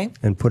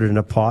 and put it in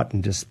a pot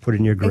and just put it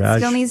in your garage.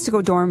 It still needs to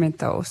go dormant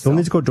though. Still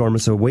needs to go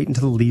dormant. So wait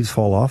until the leaves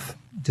fall off.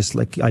 Just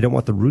like, I don't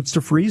want the roots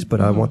to freeze, but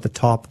I want the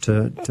top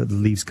to the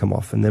leaves come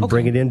off, and then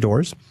bring it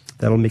indoors.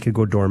 That'll make it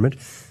go dormant.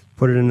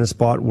 Put it in a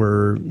spot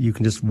where you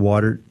can just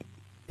water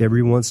it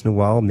every once in a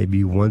while,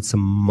 maybe once a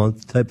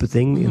month type of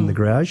thing in the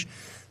garage,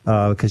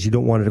 because you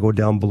don't want it to go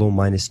down below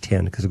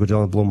 -10, because if it goes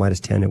down below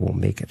 -10, it won't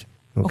make it.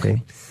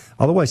 Okay.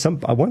 Otherwise,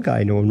 one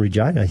guy I know in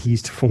Regina, he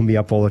used to phone me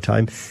up all the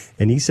time,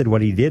 and he said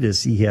what he did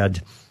is he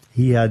had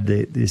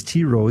this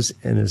tea rose,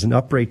 and it was an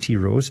upright tea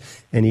rose,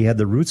 and he had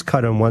the roots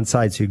cut on one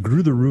side, so he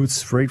grew the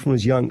roots right from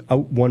his young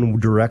out one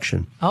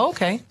direction. Oh,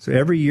 okay. So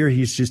every year he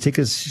used to just take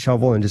his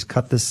shovel and just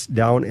cut this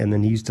down, and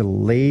then he used to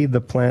lay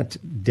the plant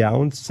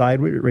down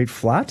sideways, right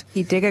flat.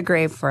 He'd dig a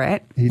grave for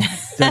it. He'd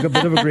dig a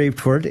bit of a grave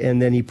for it,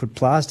 and then he put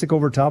plastic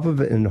over top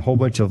of it and a whole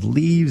bunch of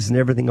leaves and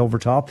everything over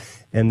top.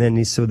 And then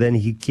and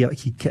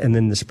then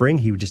in the spring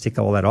he would just take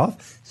all that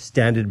off,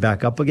 stand it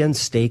back up again,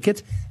 stake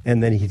it,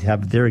 and then he'd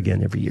have it there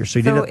again every year. So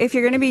if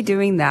you're going to be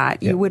doing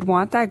that, you would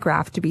want that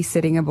graft to be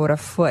sitting about a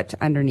foot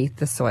underneath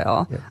the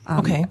soil.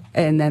 Okay.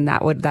 And then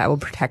that would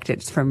protect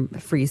it from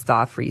freeze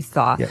thaw.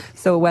 Yeah.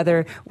 So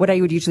what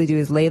I would usually do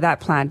is lay that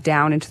plant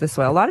down into the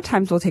soil. A lot of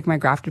times we'll take my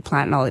grafted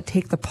plant and I'll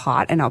take the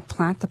pot and I'll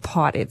plant the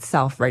pot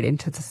itself right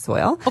into the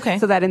soil. Okay.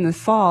 So that in the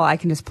fall I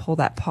can just pull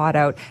that pot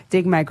out,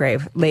 dig my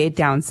grave, lay it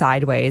down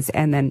sideways,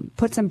 and then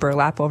put some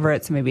burlap over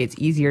it so maybe it's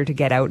easier to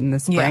get out in the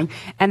spring.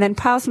 And then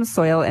pile some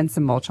soil and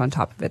some mulch on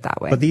top of it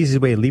that way. But the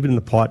easiest way, leave it in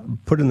the pot,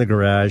 put it in the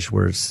garage,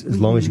 where as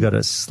long as you got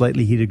a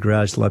slightly heated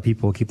garage, a lot of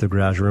people keep their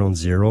garage around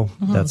 0.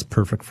 That's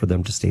perfect for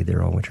them to stay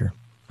there all winter.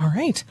 All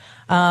right.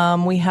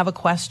 We have a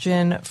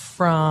question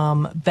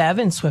from Bev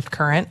in Swift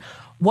Current.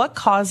 What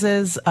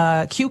causes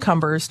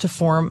cucumbers to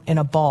form in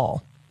a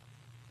ball?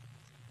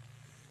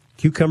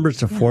 Cucumbers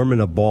to form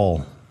in a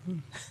ball.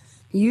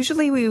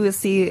 Usually we will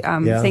see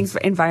things for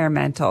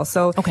environmental.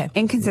 So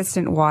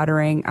inconsistent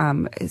watering,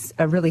 is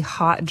a really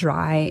hot,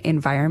 dry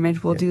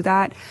environment will do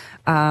that.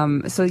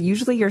 So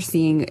usually you're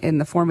seeing in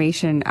the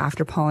formation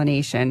after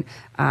pollination,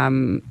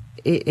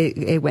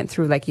 it went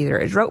through like either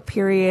a drought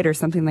period or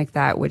something like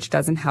that, which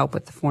doesn't help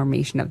with the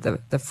formation of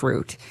the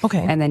fruit. Okay.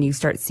 And then you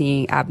start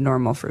seeing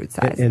abnormal fruit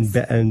sizes.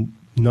 And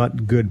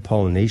not good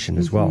pollination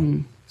as well.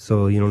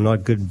 So,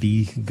 not good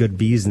bees,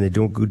 and they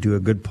don't do a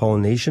good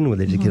pollination. Where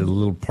they just get a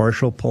little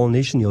partial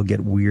pollination, you'll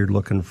get weird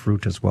looking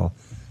fruit as well.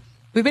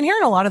 We've been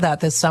hearing a lot of that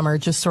this summer,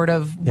 just sort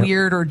of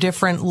weird or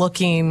different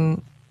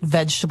looking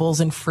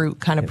vegetables and fruit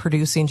kind of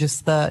producing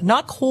just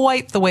not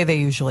quite the way they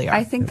usually are.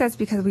 I think that's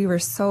because we were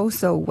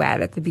so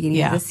wet at the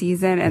beginning of the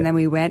season, and then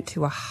we went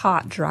to a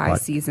hot, dry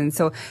season.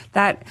 So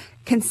that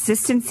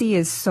consistency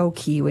is so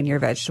key when you're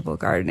vegetable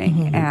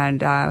gardening.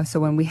 And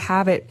so when we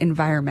have it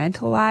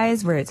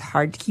environmentalized, where it's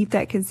hard to keep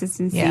that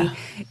consistency,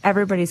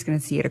 everybody's going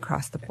to see it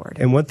across the board.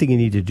 And one thing you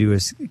need to do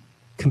is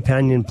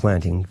companion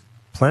planting.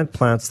 Plant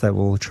plants that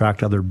will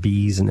attract other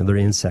bees and other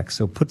insects.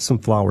 So put some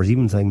flowers,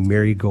 even like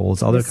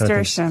marigolds, other kind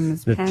of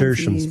things.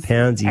 Nasturtiums,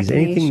 pansies,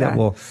 anything that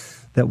will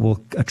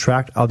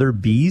attract other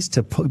bees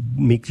to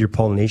make your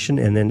pollination,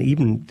 and then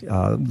even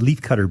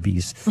leafcutter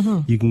bees.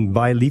 You can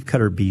buy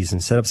leafcutter bees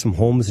and set up some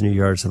homes in your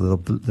yard so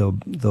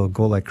they'll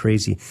go like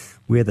crazy.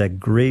 We had that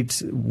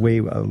great way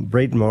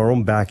right in our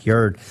own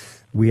backyard.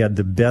 We had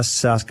the best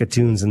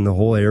Saskatoons in the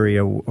whole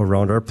area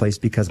around our place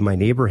because my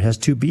neighbor has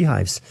 2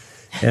 beehives.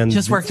 And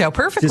just worked out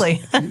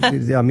perfectly.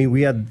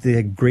 We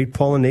had great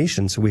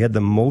pollination, so we had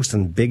the most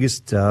and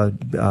biggest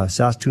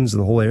Saskatoons in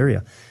the whole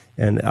area.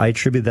 And I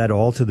attribute that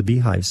all to the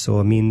beehives.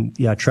 So,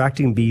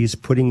 attracting bees,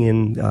 putting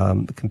in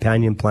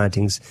companion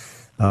plantings,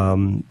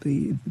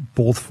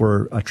 both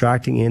for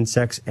attracting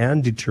insects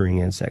and deterring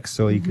insects.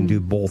 So you can do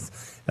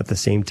both at the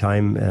same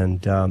time.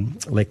 And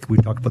like we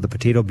talked about the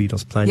potato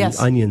beetles, planting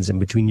onions in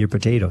between your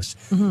potatoes.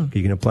 You're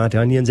going to plant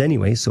onions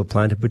anyway, so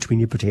plant it between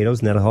your potatoes,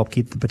 and that'll help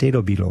keep the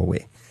potato beetle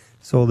away.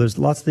 So there's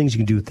lots of things you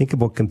can do. Think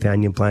about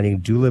companion planting,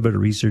 do a little bit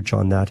of research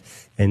on that,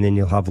 and then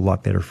you'll have a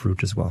lot better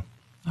fruit as well.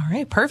 All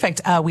right,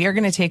 perfect. We are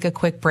going to take a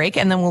quick break,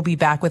 and then we'll be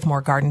back with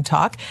more garden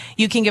talk.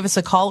 You can give us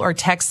a call or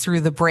text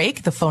through the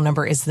break. The phone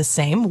number is the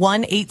same,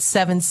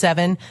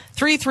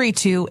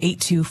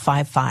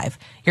 1-877-332-8255.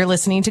 You're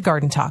listening to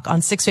Garden Talk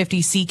on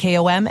 650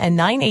 CKOM and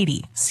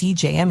 980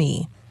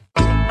 CJME.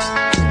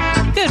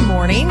 Good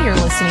morning. You're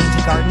listening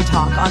to Garden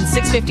Talk on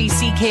 650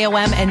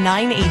 CKOM and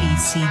 980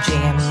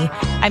 CJME.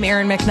 I'm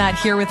Erin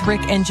McNutt here with Rick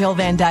and Jill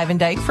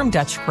vanDuyvendyk from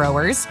Dutch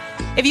Growers.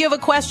 If you have a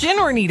question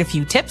or need a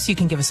few tips, you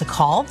can give us a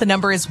call. The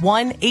number is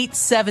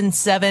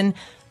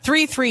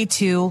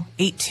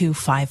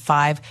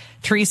 1-877-332-8255.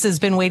 Teresa's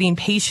been waiting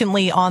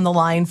patiently on the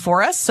line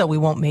for us, so we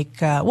won't make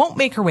her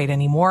wait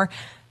anymore.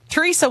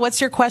 Teresa, what's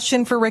your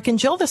question for Rick and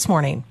Jill this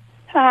morning?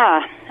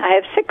 I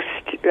have 6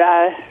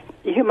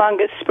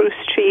 humongous spruce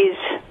trees.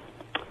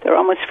 They're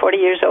almost 40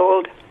 years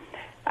old.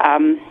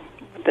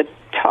 The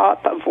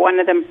top of one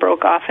of them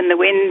broke off in the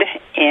wind,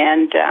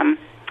 and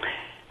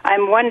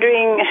I'm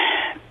wondering,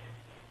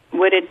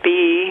 would it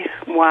be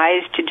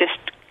wise to just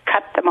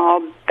cut them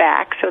all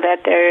back so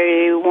that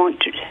they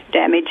won't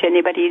damage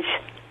anybody's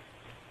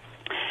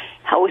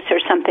house or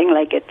something?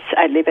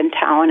 I live in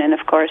town, and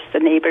of course the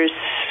neighbors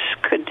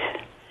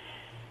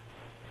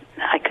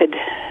I could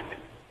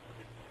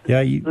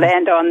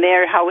land on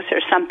their house or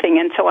something,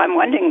 and so I'm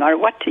wondering, or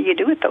what do you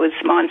do with those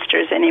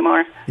monsters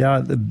anymore?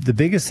 Yeah, the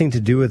biggest thing to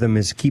do with them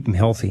is keep them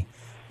healthy,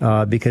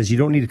 because you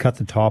don't need to cut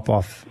the top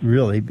off,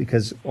 really,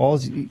 because all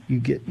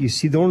you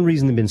see, the only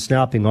reason they've been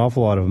snapping off a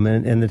lot of them,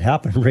 and it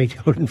happened right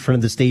out in front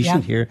of the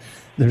station here.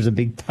 There's a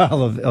big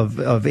pile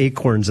of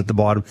acorns at the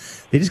bottom.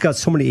 They just got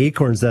so many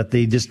acorns that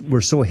they just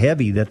were so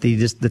heavy that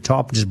the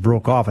top just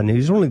broke off, and it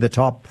was only the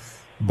top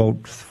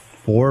about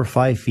 4 or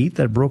 5 feet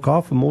that broke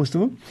off of most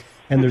of them.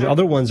 And there's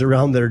other ones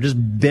around that are just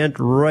bent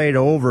right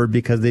over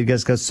because they've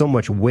just got so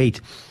much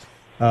weight.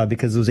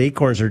 Because those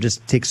acorns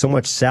just take so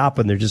much sap,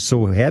 and they're just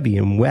so heavy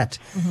and wet.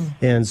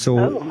 And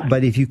so,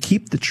 but if you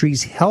keep the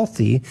trees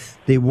healthy,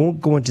 they won't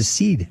go into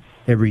seed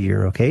every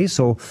year. Okay,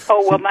 so.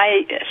 Oh well,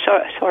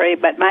 sorry,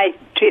 but my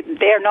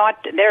they're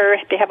not.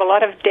 They have a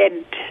lot of dead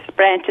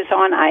branches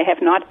on. I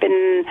have not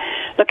been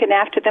looking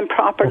after them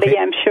properly. Okay.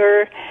 I'm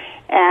sure.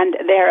 And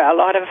there are a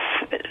lot of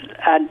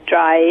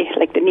dry,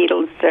 like the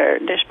needles,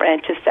 there's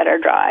branches that are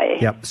dry.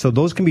 Yep, so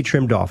those can be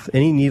trimmed off.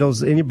 Any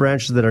needles, any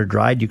branches that are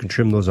dried, you can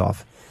trim those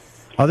off.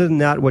 Other than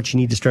that, what you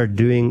need to start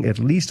doing at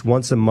least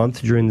once a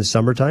month during the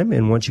summertime,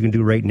 and what you can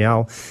do right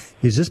now,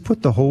 is just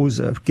put the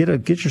hose,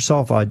 get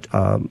yourself a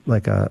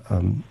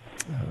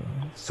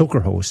soaker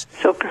hose.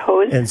 Soaker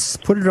hose. And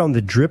put it on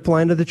the drip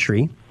line of the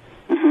tree,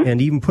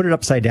 and even put it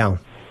upside down.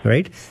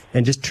 Right?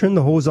 And just turn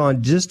the hose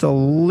on just a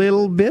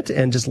little bit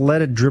and just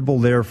let it dribble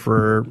there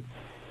for,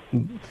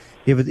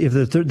 if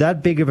it's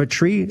that big of a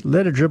tree,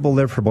 let it dribble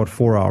there for about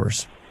 4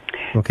 hours.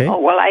 Okay?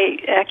 Oh, well, I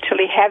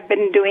actually have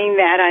been doing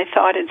that. I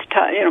thought it's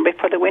time,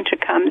 before the winter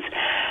comes.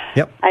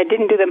 Yep. I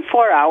didn't do them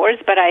 4 hours,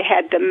 but I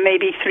had them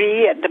maybe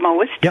 3 at the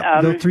most. Yep,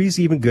 3's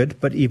even good.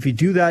 But if you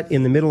do that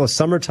in the middle of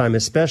summertime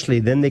especially,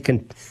 then they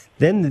can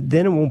then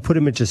it won't put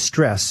them into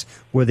stress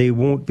where they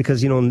won't,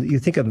 because, you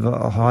think of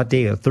a hot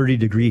day of 30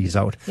 degrees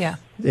out. Yeah.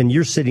 And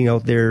you're sitting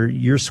out there,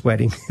 you're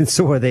sweating, and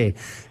so are they.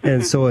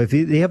 And so if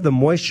they have the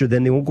moisture,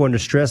 then they won't go under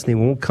stress, and they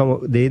won't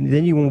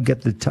then you won't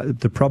get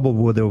the trouble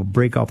where they'll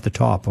break off the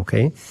top,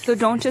 okay? So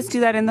don't just do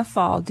that in the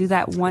fall. Do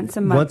that once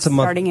a month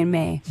starting in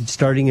May.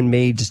 Starting in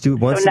May, just do it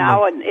once a month. So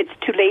now it's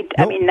too late.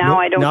 I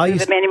don't do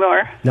them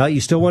anymore. Now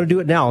you still want to do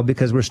it now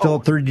because we're still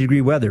at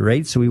 30-degree weather,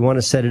 right? So we want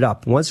to set it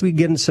up. Once we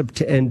get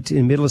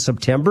in middle of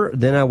September,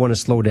 then I want to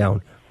slow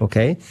down,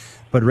 okay?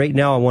 But right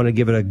now, I want to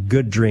give it a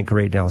good drink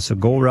right now. So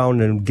go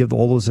around and give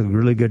all those a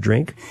really good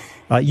drink.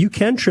 You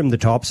can trim the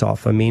tops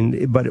off.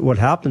 But what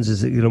happens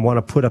is that you'll want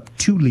to put up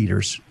 2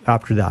 liters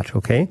after that,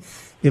 okay?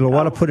 You'll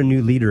want to put a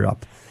new liter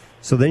up.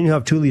 So then you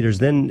have 2 liters.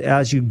 Then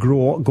as you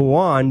go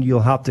on,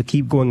 you'll have to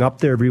keep going up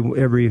there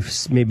every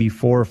maybe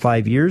 4 or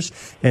 5 years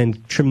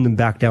and trim them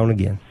back down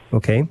again,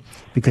 okay?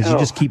 Because you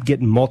just keep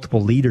getting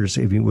multiple liters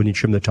when you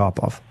trim the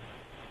top off.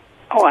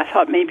 Oh, I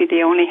thought maybe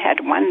they only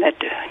had one that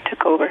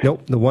took over.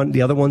 Nope,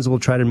 the other ones will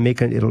try to make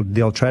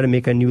they'll try to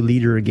make a new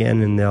liter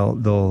again, and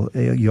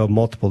you'll have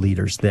multiple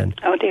liters then.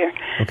 Oh dear.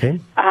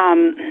 Okay.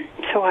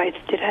 So I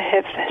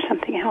have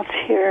something else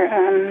here?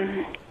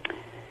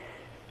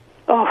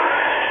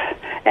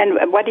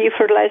 And what do you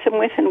fertilize them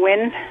with, and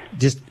when?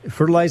 Just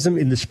fertilize them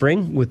in the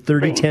spring with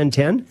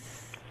 30-10-10.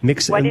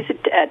 Mix. What is it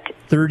at?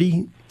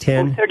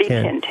 30-10-10.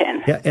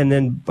 30-10-10. Yeah, and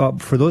then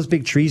for those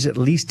big trees, at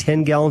least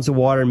 10 gallons of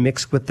water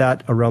mixed with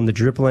that around the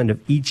drip line of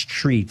each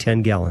tree,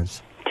 10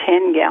 gallons.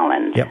 10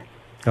 gallons? Yep,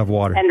 of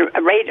water. And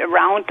right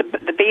around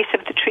the base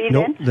of the tree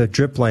then? No, the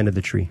drip line of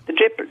the tree.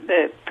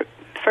 The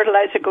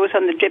fertilizer goes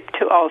on the drip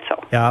too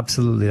also? Yeah,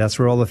 absolutely. That's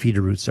where all the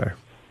feeder roots are.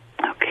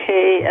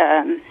 Okay,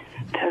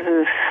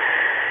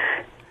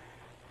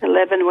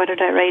 11, what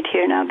did I write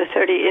here now? The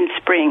 30 in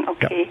spring,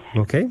 okay.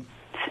 Yep. Okay.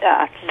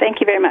 Thank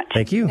you very much.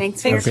 Thank you.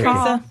 Thanks for your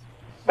call.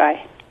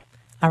 Bye.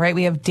 All right,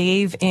 we have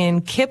Dave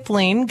in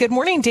Kipling. Good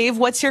morning, Dave.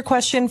 What's your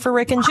question for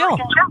Rick and Jill?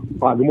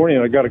 Good morning.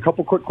 I got a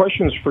couple quick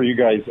questions for you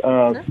guys.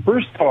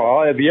 First of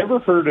all, have you ever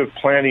heard of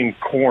planting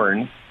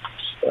corn,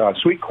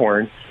 sweet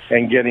corn,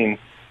 and getting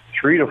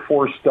 3 to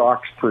 4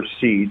 stalks per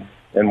seed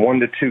and 1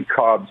 to 2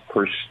 cobs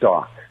per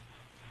stalk?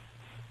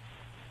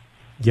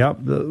 Yeah,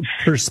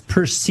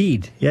 per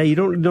seed. Yeah, you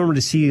don't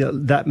normally see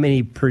that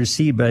many per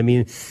seed, but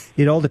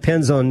it all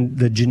depends on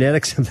the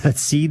genetics of that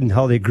seed and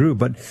how they grew.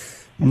 But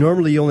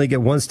normally you only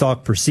get 1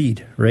 stalk per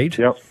seed, right?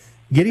 Yep.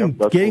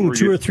 Getting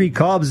 2 or 3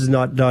 cobs is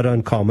not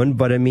uncommon,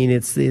 but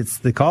it's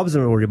the cobs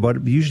I'm worried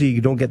about. Usually you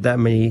don't get that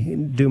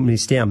many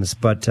stems,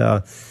 but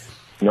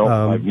no,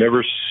 I've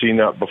never seen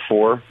that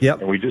before. Yep.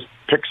 And we just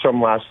picked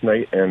some last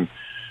night, and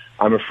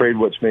I'm afraid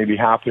what's maybe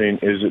happening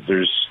is that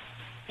there's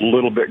a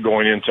little bit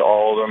going into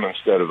all of them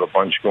instead of a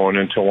bunch going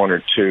into 1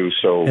 or 2.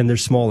 So and they're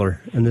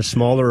smaller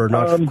or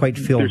not quite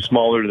filled. They're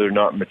smaller. They're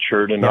not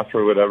matured enough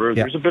or whatever. Yep.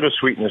 There's a bit of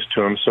sweetness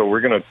to them, so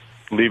we're going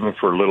to leave them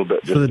for a little bit.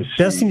 So the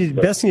best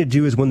thing to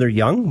do is when they're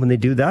young, when they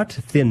do that,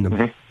 thin them.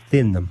 Mm-hmm.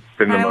 Thin them.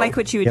 Kind of like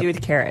what you would do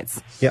with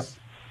carrots. Yep.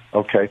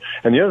 Okay.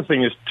 And the other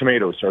thing is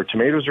tomatoes. Our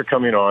tomatoes are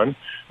coming on.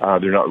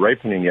 They're not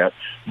ripening yet,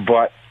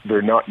 but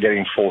they're not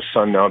getting full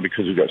sun now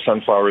because we've got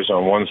sunflowers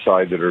on one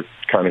side that are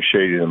kind of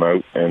shading them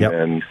out.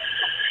 And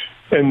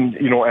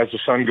as the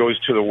sun goes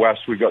to the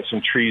west, we've got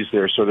some trees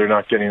there, so they're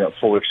not getting that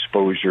full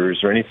exposure. Is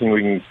there anything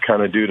we can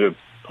kind of do to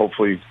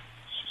hopefully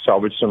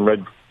salvage some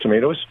red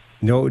tomatoes?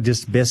 No,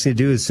 just best thing to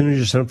do as soon as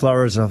your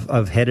sunflowers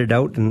have headed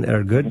out and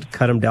are good,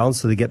 cut them down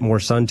so they get more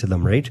sun to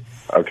them, right?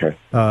 Okay.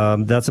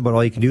 That's about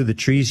all you can do. The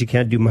trees you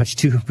can't do much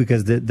to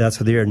because that's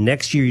what they are.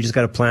 Next year you just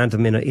got to plant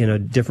them in a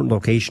different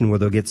location where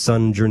they'll get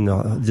sun during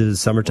the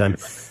summertime.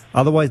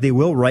 Otherwise they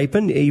will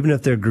ripen. Even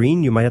if they're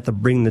green, you might have to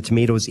bring the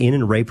tomatoes in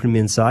and ripen them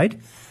inside.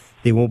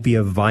 They won't be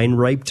a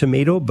vine-ripe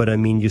tomato, but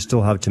you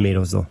still have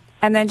tomatoes though.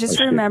 And then just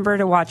remember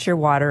to watch your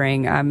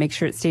watering. Make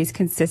sure it stays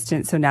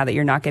consistent. So now that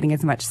you're not getting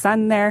as much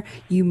sun there,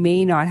 you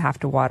may not have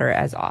to water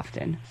as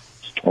often.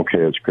 Okay,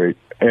 that's great.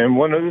 And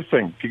one other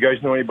thing, if you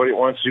guys know anybody that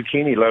wants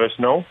zucchini, let us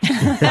know.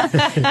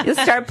 You'll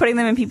start putting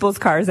them in people's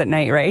cars at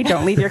night, right?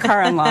 Don't leave your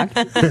car unlocked.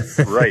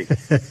 Right.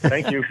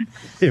 Thank you.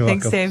 You're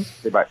Thanks, welcome. Dave.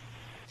 Goodbye.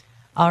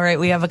 All right,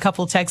 we have a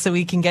couple texts that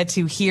we can get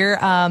to here.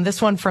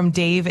 This one from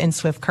Dave in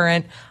Swift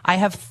Current. I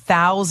have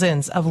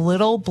thousands of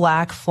little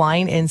black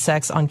flying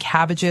insects on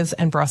cabbages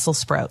and Brussels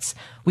sprouts.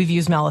 We've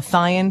used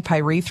malathion,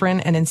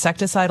 pyrethrin, and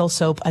insecticidal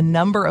soap a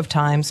number of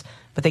times,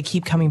 but they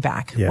keep coming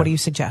back. Yeah. What do you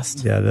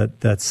suggest? Yeah,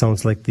 that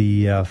sounds like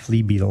the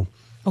flea beetle.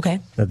 Okay.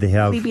 That they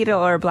have. Flea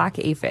beetle or black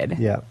aphid.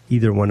 Yeah,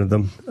 either one of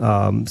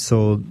them.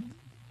 So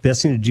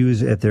best thing to do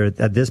is if they're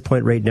at this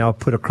point right now,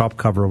 put a crop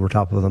cover over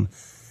top of them.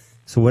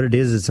 So what it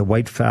is, it's a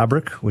white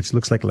fabric, which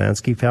looks like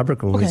landscape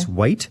fabric. When it's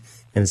white,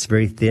 and it's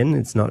very thin.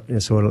 It's not,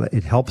 so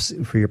it helps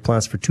for your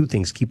plants for two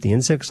things: keep the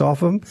insects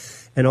off of them,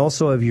 and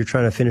also if you're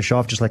trying to finish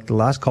off, just like the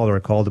last caller I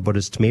called about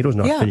his tomatoes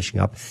not finishing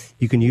up,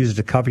 you can use it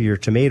to cover your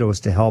tomatoes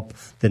to help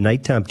the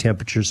nighttime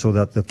temperature, so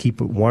that they'll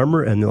keep it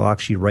warmer and they'll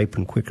actually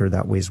ripen quicker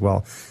that way as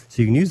well.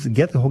 So you can use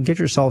get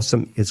yourself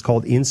some. It's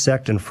called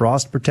insect and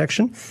frost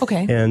protection.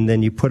 Okay. And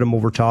then you put them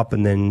over top,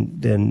 and then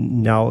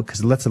now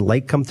because it lets the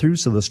light come through,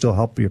 so they'll still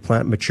help your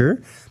plant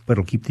mature, but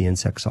it'll keep the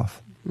insects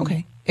off.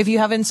 Okay. If you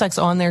have insects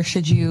on there,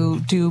 should you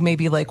do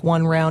maybe like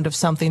one round of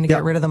something to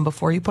get rid of them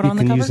before you put on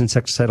the cover? You can use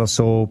insecticidal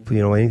soap,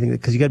 anything,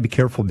 because you got to be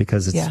careful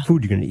because it's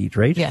food you're going to eat,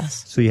 right?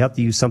 Yes. So you have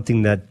to use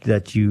something that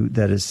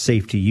is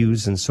safe to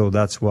use, and so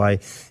that's why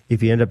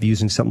if you end up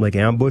using something like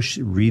ambush,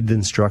 read the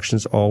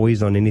instructions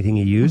always on anything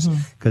you use,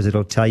 because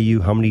it'll tell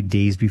you how many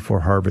days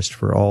before harvest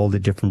for all the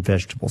different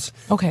vegetables.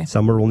 Okay.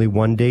 Some are only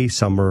 1 day,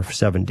 some are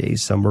 7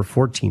 days, some are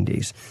 14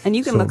 days. And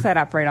you can look that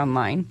up right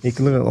online. You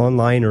can look it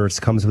online, or it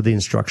comes with the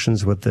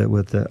instructions with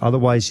the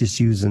otherwise just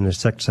use an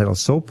insecticidal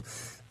soap.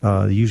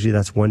 Usually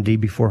that's 1 day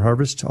before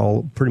harvest,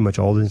 pretty much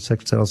all the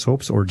insecticidal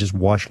soaps, or just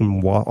washing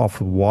them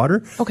off with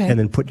water, and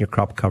then putting your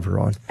crop cover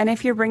on. And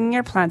if you're bringing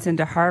your plants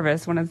into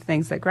harvest, one of the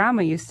things that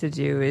Grandma used to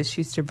do is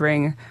she used to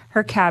bring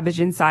her cabbage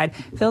inside,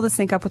 fill the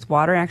sink up with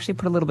water, and actually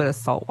put a little bit of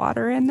salt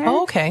water in there.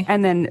 Oh, okay.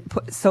 And then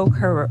soak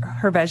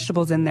her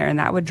vegetables in there, and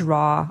that would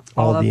draw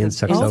all of the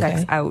insects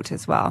out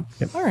as well.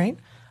 Yep. All right.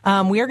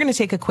 We are going to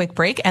take a quick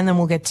break, and then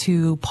we'll get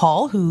to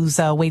Paul, who's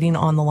waiting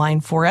on the line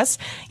for us.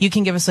 You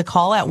can give us a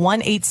call at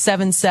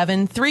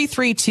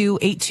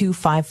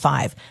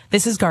 1-877-332-8255.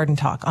 This is Garden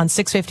Talk on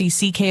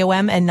 650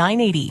 CKOM and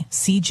 980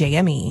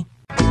 CJME.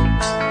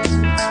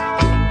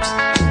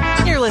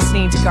 You're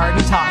listening to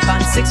Garden Talk on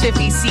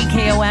 650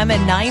 CKOM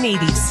and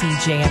 980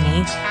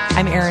 CJME.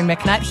 I'm Erin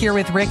McNutt here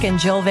with Rick and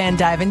Jill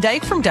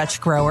vanDuyvendyk from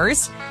Dutch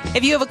Growers.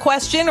 If you have a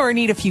question or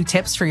need a few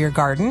tips for your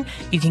garden,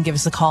 you can give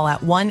us a call at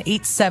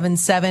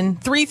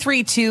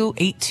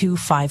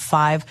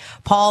 1-877-332-8255.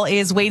 Paul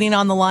is waiting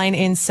on the line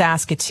in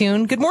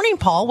Saskatoon. Good morning,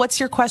 Paul. What's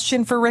your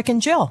question for Rick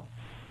and Jill?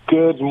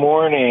 Good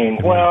morning.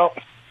 Well,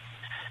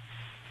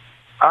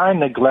 I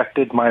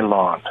neglected my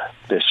lawn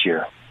this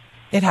year.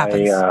 It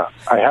happens.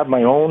 I have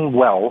my own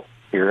well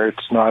here.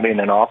 It's not in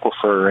an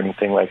aquifer or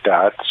anything like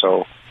that,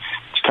 so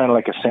it's kind of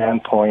like a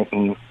sand point,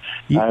 and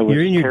I was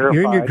terrified.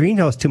 You're in your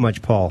greenhouse too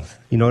much, Paul.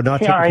 Not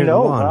taking care of the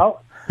lawn.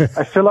 Well,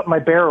 I fill up my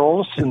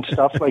barrels and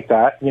stuff like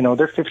that. They're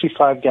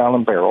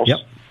 55-gallon barrels. Yep.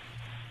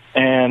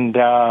 And,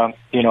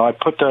 I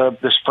put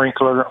the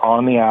sprinkler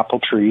on the apple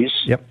trees.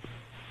 Yep.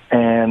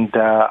 And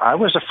I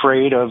was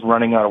afraid of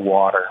running out of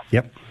water.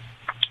 Yep.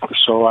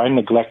 So I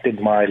neglected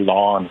my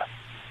lawn.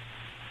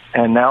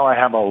 And now I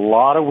have a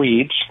lot of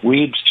weeds.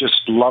 Weeds just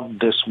love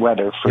this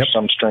weather for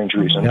some strange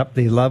reason. Yep,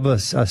 they love a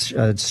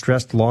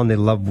stressed lawn. They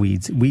love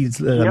weeds. Weeds,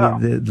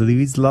 the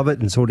weeds love it,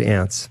 and so do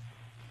ants.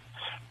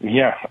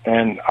 Yeah,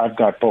 and I've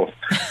got both.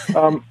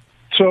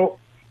 So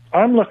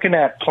I'm looking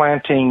at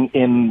planting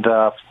in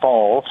the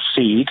fall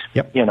seed.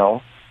 Yep.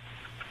 Now,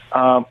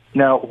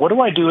 what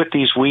do I do with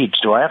these weeds?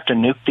 Do I have to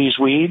nuke these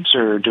weeds,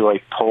 or do I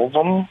pull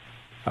them?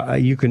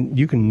 You can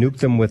nuke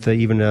them with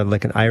even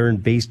like an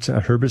iron-based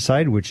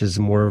herbicide, which is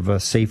more of a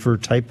safer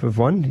type of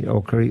one.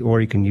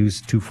 Or you can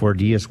use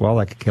 2,4-D as well,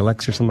 like a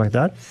Kalex or something like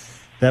that.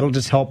 That'll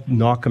just help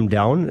knock them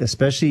down.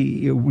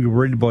 Especially, we're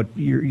worried about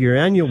your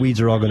annual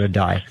weeds are all going to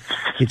die.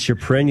 It's your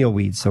perennial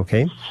weeds,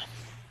 okay?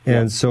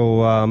 And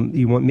so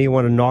you may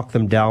want to knock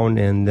them down,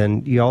 and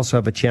then you also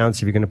have a chance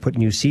if you're going to put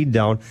new seed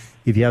down.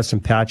 If you have some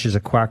patches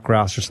of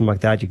quackgrass or something like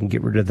that, you can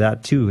get rid of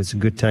that too. It's a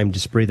good time to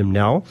spray them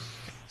now,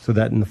 so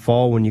that in the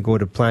fall when you go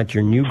to plant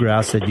your new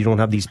grass, that you don't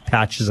have these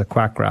patches of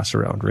quackgrass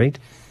around, right?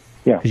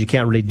 Yeah. Because you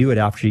can't really do it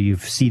after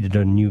you've seeded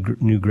a new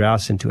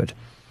grass into it.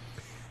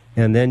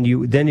 And then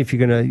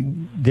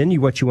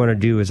what you want to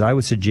do is, I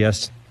would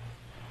suggest,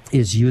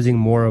 is using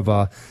more of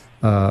a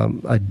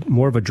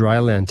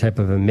dryland type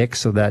of a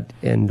mix, so that,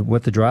 and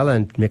what the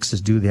dryland mixes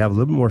do, they have a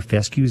little more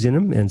fescues in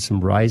them and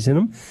some rye in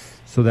them,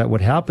 so that what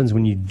happens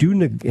when you do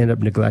end up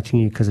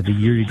neglecting it because of a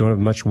year you don't have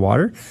much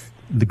water,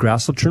 the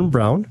grass will turn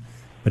brown.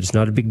 But it's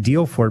not a big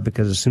deal for it,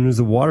 because as soon as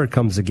the water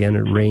comes again,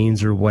 it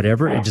rains or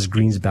whatever, it just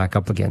greens back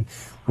up again.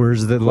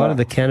 Whereas a lot of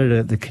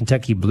the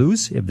Kentucky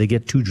blues, if they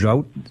get too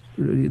drought,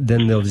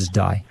 then they'll just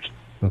die.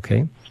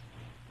 Okay?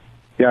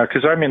 Yeah,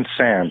 because I'm in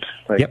sand,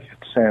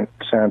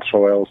 sand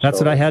soil. That's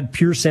what I had,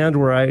 pure sand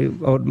where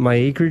out my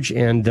acreage,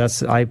 and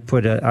I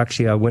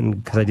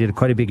went, because I did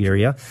quite a big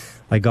area.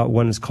 I got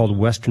one that's called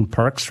Western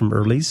Parks from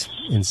Early's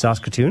in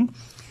Saskatoon,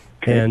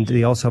 and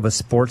they also have a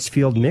sports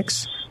field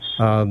mix.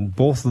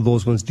 Both of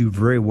those ones do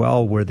very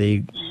well, where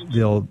they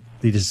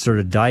just sort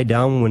of die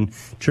down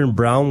turn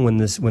brown when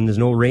there's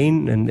no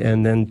rain,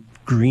 and then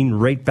green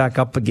right back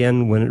up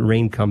again when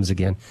rain comes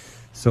again.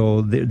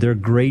 So they're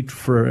great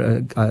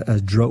for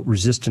a drought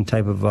resistant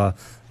type of a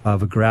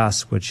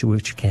grass,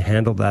 which can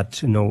handle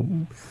that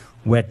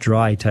wet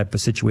dry type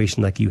of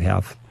situation like you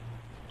have.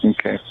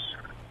 Okay.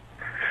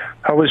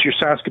 How was your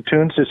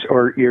Saskatoons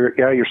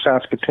your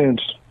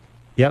Saskatoons?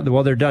 Yeah,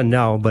 well, they're done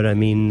now, but I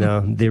mean,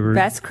 they were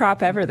best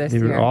crop ever this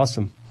year. They were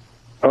awesome.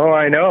 Oh,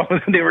 I know.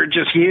 They were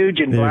just huge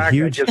and They're black.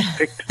 huge. I just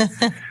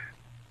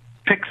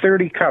picked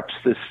 30 cups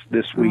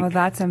this week. Oh,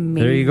 that's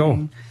amazing. There you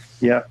go.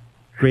 Yeah.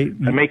 Great.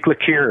 I make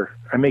liqueur.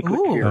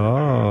 Ooh.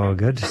 Oh,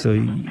 good.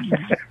 So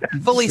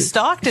Fully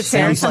stocked, it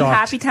Sharing sounds some like.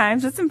 happy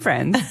times with some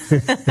friends.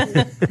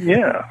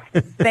 Yeah.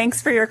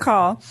 Thanks for your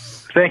call.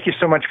 Thanks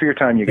so much for your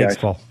time, you thanks,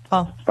 guys. Paul.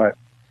 Well, Bye.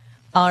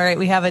 all right,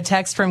 we have a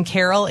text from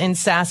Carol in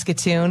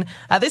Saskatoon.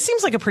 This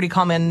seems like a pretty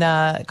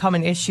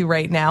common issue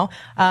right now.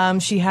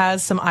 She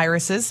has some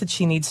irises that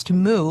she needs to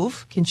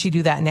move. Can she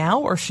do that now,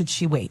 or should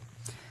she wait?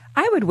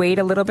 I would wait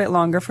a little bit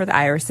longer for the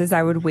irises.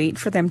 I would wait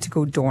for them to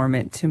go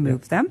dormant to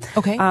move them.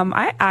 Okay.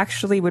 I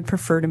actually would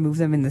prefer to move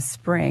them in the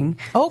spring.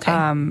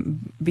 Okay.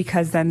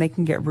 Because then they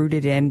can get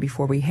rooted in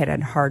before we hit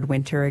a hard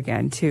winter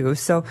again, too.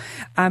 So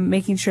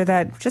making sure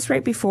that just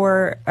right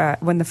before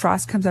when the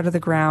frost comes out of the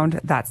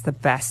ground, that's the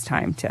best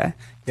time to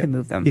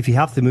move them. If you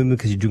have to move them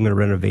because you're doing a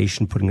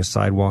renovation, putting a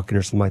sidewalk in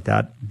or something like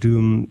that, do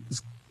them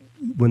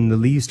when the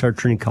leaves start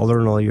turning color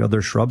and all your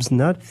other shrubs and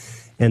that,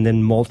 and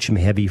then mulch them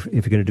heavy if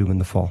you're going to do them in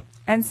the fall.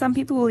 And some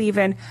people will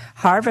even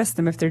harvest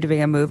them if they're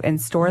doing a move and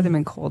store them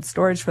in cold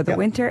storage for the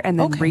winter and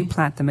then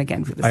replant them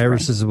again for the spring.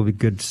 Irises will be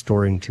good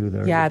storing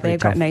too. Yeah, they've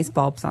got nice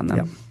bulbs on them.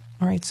 Yep.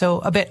 All right,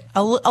 so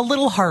a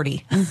little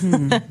hardy.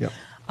 Yep.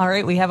 All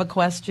right, we have a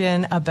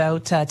question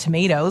about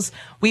tomatoes.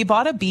 We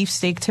bought a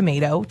beefsteak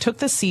tomato, took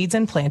the seeds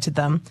and planted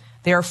them.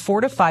 They are 4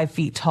 to 5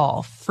 feet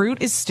tall.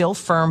 Fruit is still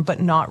firm but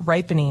not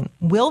ripening.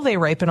 Will they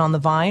ripen on the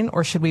vine,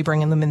 or should we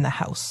bring them in the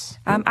house?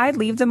 I'd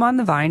leave them on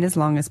the vine as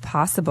long as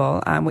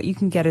possible. What you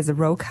can get is a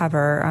row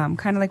cover,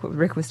 kind of like what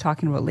Rick was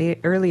talking about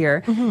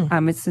earlier.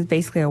 It's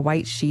basically a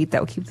white sheet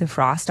that will keep the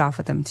frost off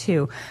of them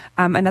too.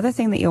 Another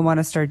thing that you'll want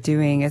to start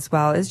doing as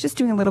well is just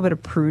doing a little bit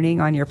of pruning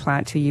on your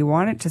plant too. You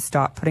want it to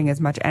stop putting as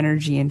much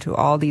energy into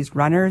all these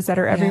runners that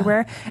are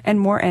everywhere and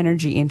more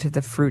energy into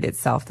the fruit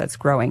itself that's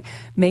growing.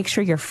 Make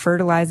sure you're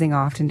fertilizing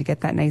often to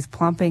get that nice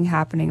plumping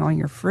happening on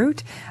your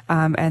fruit.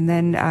 And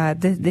then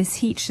this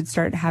heat should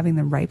start having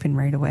them ripen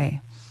right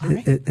away.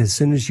 Right. As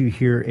soon as you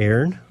hear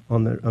Aaron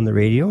on the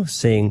radio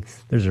saying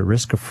there's a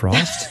risk of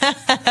frost,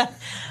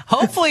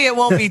 hopefully it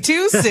won't be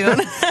too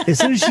soon. as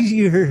soon as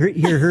you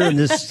hear her on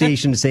this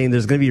station saying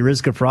there's going to be a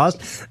risk of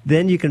frost,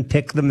 then you can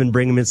pick them and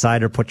bring them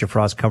inside or put your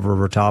frost cover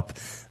over top.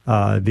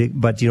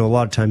 But a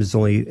lot of times it's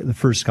only the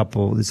first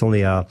couple. It's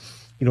only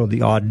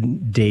the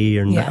odd day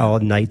or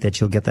odd night that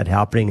you'll get that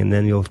happening, and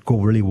then you'll go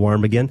really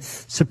warm again.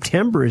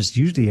 September is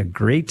usually a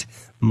great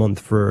month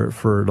for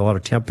a lot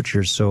of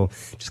temperatures, so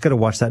just got to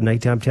watch that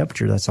nighttime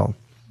temperature, that's all.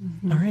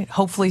 All right.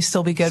 Hopefully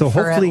still be good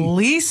for at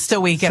least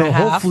a week and a So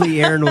half.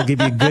 hopefully Aaron will give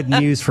you good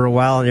news for a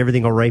while and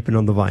everything will ripen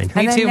on the vine.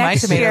 Me too. My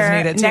tomatoes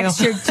need it too. Next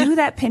year, do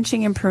that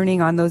pinching and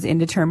pruning on those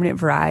indeterminate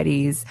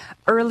varieties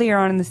earlier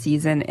on in the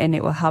season, and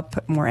it will help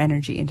put more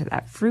energy into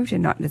that fruit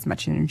and not as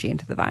much energy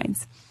into the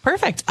vines.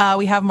 Perfect.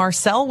 We have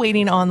Marcel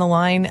waiting on the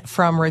line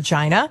from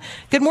Regina.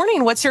 Good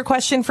morning. What's your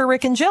question for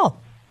Rick and Jill?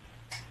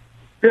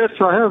 Yes,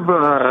 I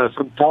have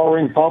some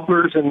towering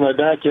poplars in my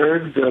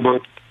backyard.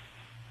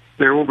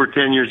 They're over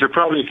 10 years. They're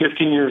probably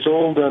 15 years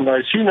old, and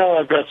I see now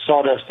I've got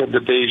sawdust at the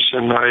base,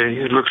 and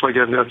it looks like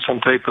I've got some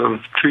type of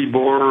tree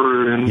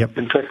borer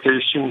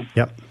infestation.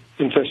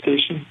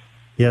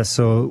 Yeah,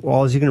 so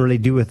all you can really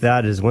do with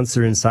that is once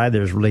they're inside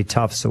there is really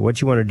tough. So what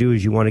you want to do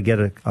is you want to get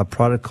a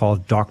product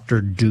called Dr.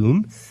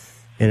 Doom,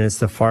 and it's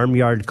the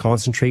farmyard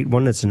concentrate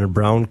one. It's in a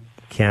brown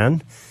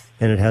can,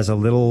 and it has a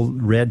little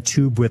red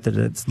tube with it.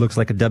 It looks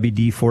like a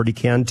WD-40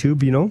 can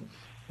tube,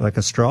 like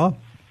a straw.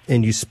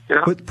 And you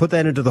put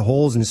that into the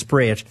holes and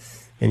spray it.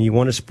 And you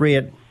want to spray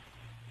it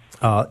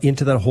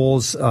into the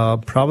holes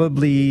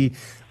probably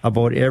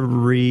about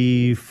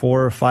every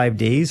 4 or 5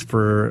 days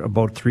for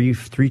about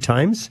three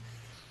times.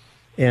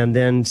 And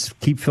then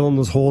keep filling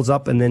those holes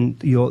up. And then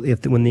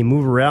when they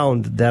move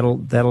around,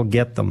 that'll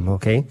get them.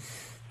 Okay.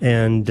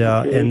 And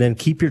then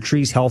keep your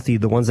trees healthy.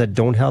 The ones that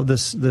don't have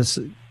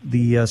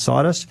the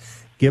sawdust,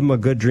 give them a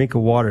good drink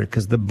of water,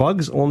 because the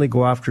bugs only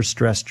go after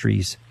stressed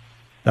trees.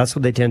 That's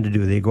what they tend to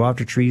do. They go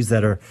after trees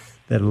that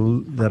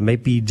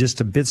might be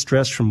just a bit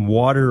stressed from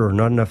water or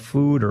not enough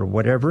food or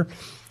whatever.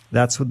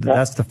 That's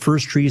the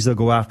first trees they'll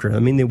go after. I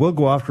mean, they will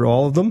go after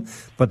all of them,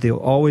 but they'll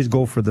always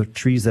go for the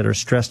trees that are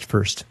stressed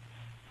first.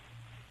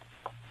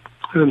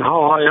 And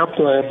how high up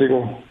do I have to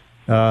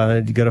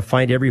go? You got to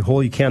find every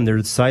hole you can.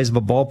 They're the size of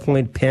a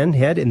ballpoint pen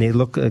head, and they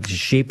look like the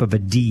shape of a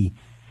D.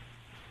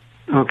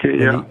 Okay,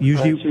 and I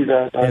see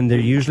that. And they're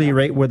usually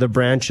right where the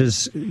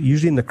branches,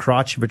 usually in the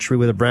crotch of a tree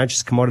where the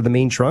branches come out of the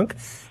main trunk.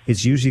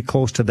 It's usually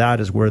close to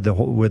that is where the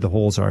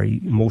holes are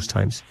most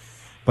times.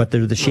 But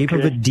they're the shape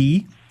of a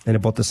D and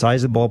about the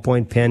size of a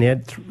ballpoint pen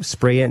head.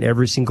 Spray in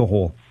every single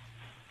hole.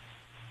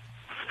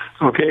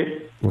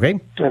 Okay.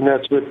 And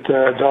that's with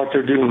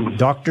Dr. Doom.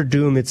 Dr.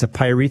 Doom, it's a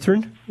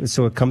pyrethrin.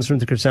 So it comes from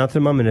the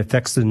chrysanthemum and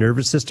affects the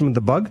nervous system of the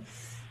bug.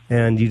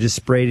 And you just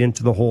spray it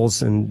into the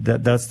holes, and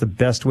that's the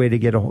best way to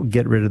get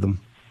rid of them.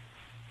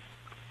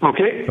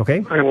 Okay.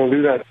 I will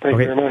do that. Thank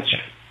you very much.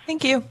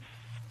 Thank you.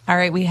 All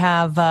right, we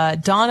have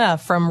Donna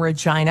from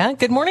Regina.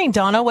 Good morning,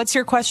 Donna. What's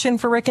your question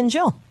for Rick and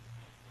Jill?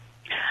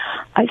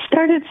 I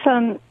started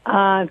some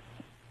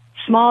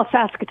small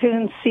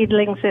Saskatoon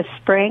seedlings this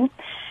spring,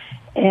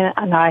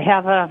 and I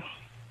have a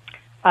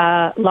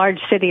large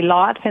city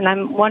lot, and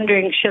I'm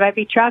wondering, should I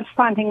be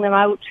transplanting them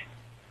out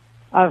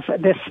of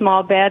this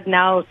small bed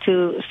now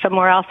to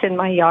somewhere else in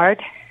my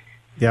yard?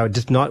 Yeah,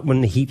 just not when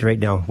the heat right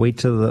now.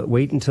 Wait until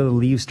the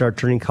leaves start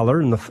turning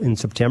color in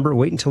September.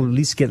 Wait until at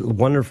least get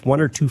one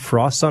or two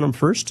frosts on them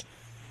first.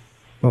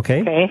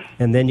 Okay.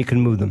 And then you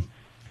can move them.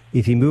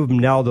 If you move them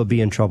now, they'll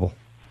be in trouble.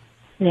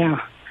 Yeah.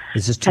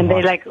 It's just too hot.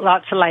 They like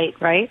lots of light,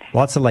 right?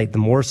 Lots of light. The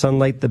more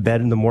sunlight, the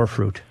better, and the more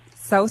fruit.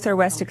 South or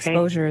west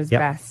exposure is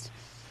best.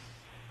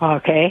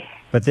 Okay.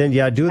 But then,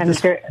 do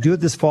it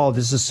this fall,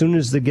 just as soon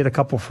as they get a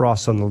couple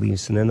frosts on the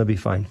leaves, and then they'll be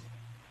fine.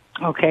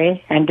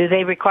 Okay. And do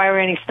they require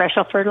any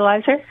special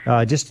fertilizer?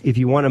 Just if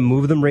you want to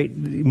move them,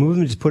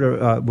 just put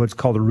what's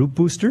called a root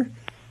booster.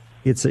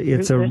 It's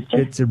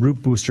a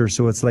root booster,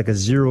 so it's like a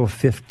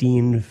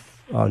 0.15.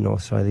 I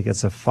think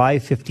it's a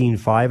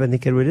 5.15.5. I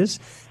think it is,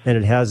 and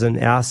it has an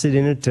acid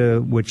in it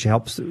which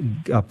helps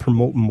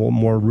promote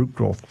more root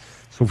growth.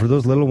 So for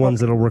those little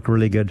ones, it'll work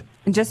really good.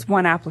 And just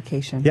one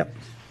application. Yep.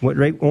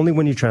 Only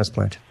when you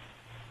transplant.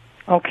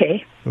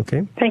 Okay.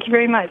 Okay. Thank you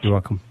very much. You're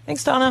welcome.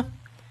 Thanks, Donna.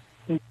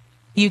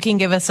 You can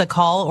give us a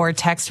call or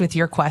text with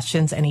your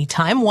questions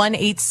anytime.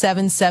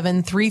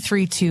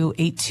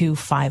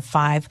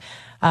 1-877-332-8255.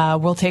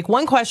 We'll take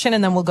one question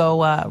and then we'll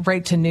go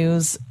right to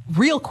news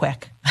real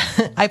quick.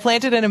 I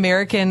planted an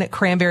American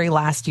cranberry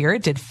last year.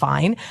 It did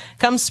fine.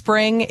 Come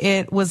spring,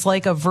 it was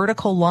like a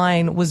vertical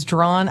line was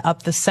drawn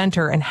up the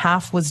center and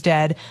half was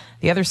dead.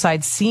 The other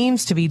side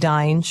seems to be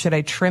dying. Should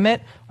I trim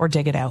it or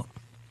dig it out?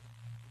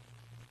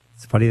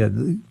 It's funny that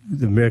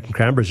the American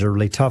cranberries are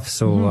really tough,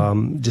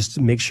 so just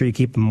make sure you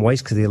keep them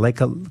moist because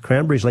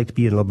cranberries like to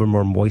be in a little bit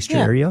more moisture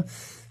area.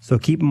 So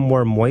keep them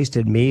more moist.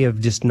 It may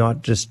have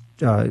not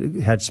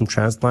had some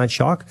transplant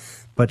shock,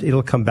 but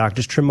it'll come back.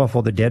 Just trim off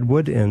all the dead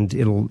wood, and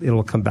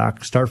it'll come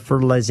back. Start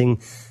fertilizing.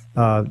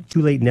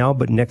 Too late now,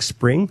 but next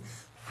spring,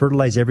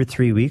 fertilize every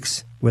 3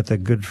 weeks with a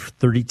good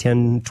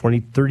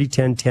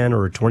 30-10-10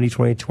 or a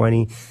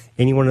 20-20-20.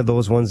 Any one of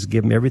those ones,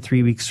 give them every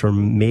 3 weeks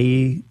from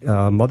May,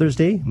 Mother's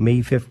Day,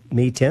 May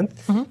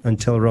 10th,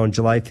 until around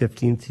July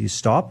 15th. You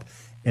stop,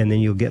 and then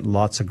you'll get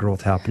lots of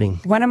growth happening.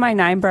 One of my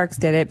 9-barks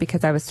did it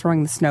because I was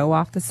throwing the snow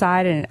off the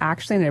side, and it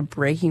actually ended up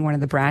breaking one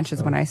of the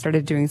branches when I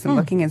started doing some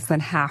looking, and so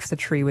then half the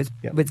tree was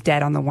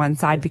dead on the one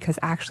side because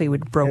actually it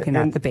would broken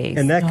at the base.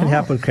 And that can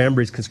happen with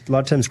cranberries because a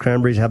lot of times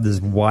cranberries have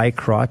this Y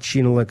crotch,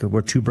 like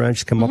where two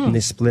branches come up and they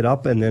split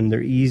up, and then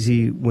they're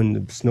easy when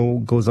the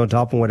snow goes on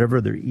top and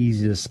whatever, they're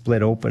easy to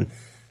split open.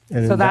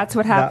 And so that's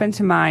what happened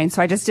to mine.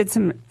 So I just did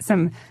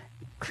some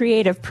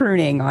creative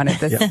pruning on it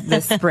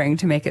this spring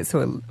to make it so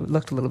it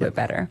looked a little bit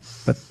better.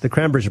 But the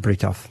cranberries are pretty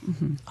tough.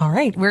 All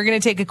right. We're going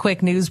to take a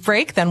quick news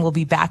break. Then we'll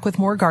be back with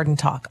more garden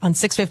talk on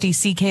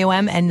 650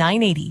 CKOM and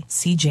 980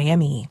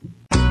 CJME.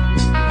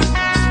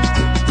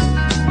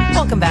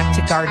 Welcome back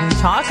to Garden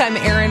Talk. I'm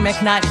Erin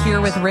McNutt here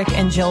with Rick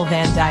and Jill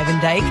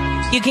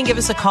vanDuyvendyk. You can give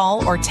us a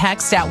call or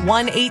text at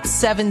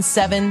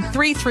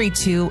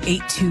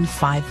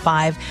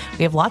 1-877-332-8255.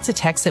 We have lots of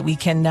texts that we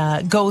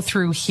can go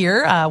through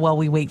here while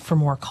we wait for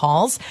more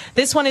calls.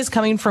 This one is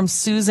coming from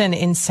Susan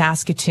in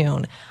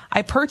Saskatoon.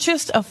 I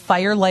purchased a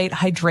firelight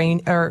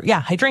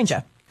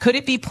hydrangea. Could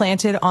it be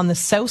planted on the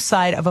south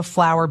side of a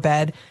flower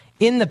bed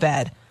in the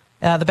bed?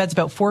 The bed's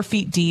about 4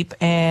 feet deep,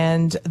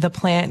 and the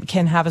plant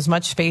can have as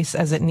much space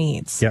as it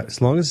needs. Yeah, as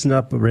long as it's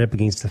not right up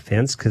against the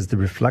fence, because the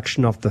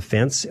reflection off the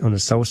fence on the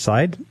south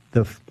side,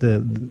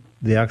 the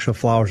actual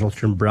flowers will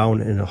turn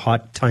brown in a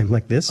hot time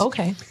like this.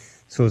 Okay.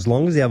 So as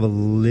long as you have a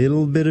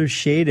little bit of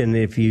shade, and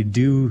if you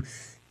do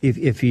going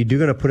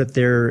to put it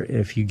there,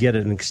 if you get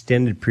an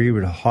extended period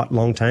with a hot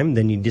long time,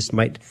 then you just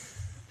might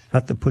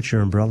have to put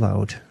your umbrella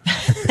out.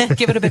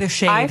 Give it a bit of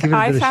shade. I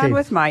found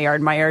with my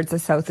yard's a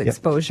south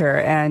exposure,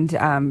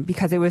 and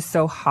because it was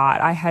so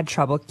hot, I had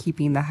trouble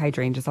keeping the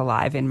hydrangeas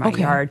alive in my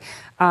yard.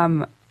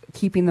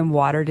 Keeping them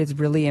watered is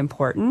really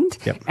important.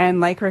 Yep. And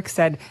like Rick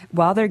said,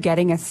 while they're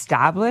getting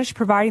established,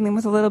 providing them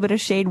with a little bit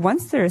of shade,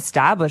 once they're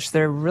established,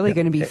 they're really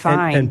going to be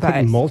fine. And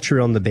putting mulch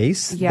around the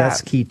base,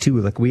 that's key too.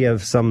 Like we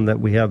have some that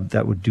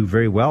would do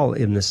very well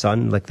in the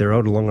sun, like they're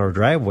out along our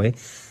driveway.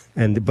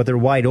 But they're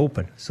wide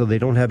open, so they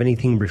don't have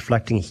anything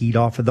reflecting heat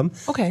off of them.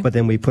 Okay. But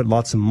then we put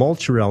lots of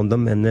mulch around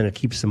them, and then it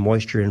keeps some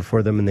moisture in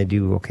for them, and they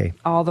do okay.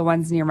 All the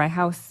ones near my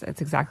house,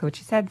 it's exactly what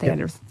you said. They had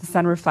the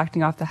sun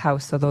reflecting off the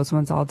house, so those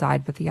ones all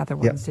died, but the other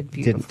ones did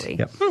beautifully.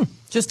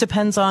 Just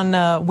depends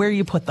on where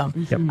you put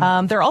them.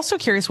 They're also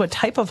curious what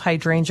type of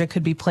hydrangea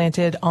could be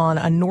planted on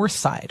a north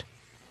side.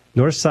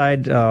 North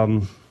side.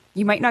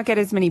 You might not get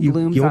as many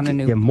blooms on a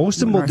new. Yeah,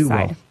 most of them will do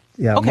well.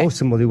 Yeah, most of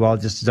them will do well,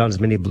 just not as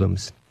many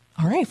blooms.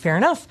 All right, fair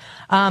enough.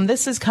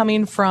 This is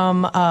coming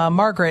from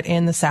Margaret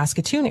in the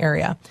Saskatoon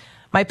area.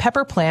 My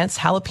pepper plants,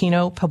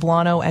 jalapeno,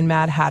 poblano, and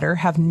Mad Hatter,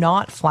 have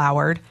not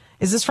flowered.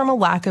 Is this from a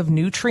lack of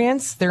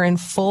nutrients? They're in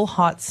full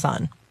hot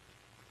sun.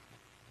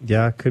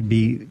 Yeah, could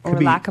be.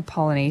 Or lack of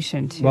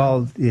pollination, too.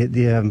 Well,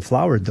 they haven't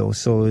flowered, though,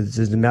 so it's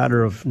a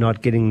matter of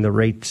not getting the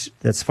right...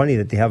 That's funny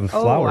that they haven't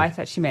flowered. Oh, I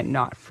thought she meant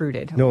not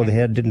fruited. No,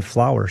 they didn't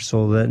flower.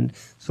 So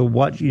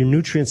what your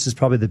nutrients is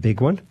probably the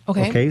big one.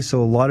 Okay,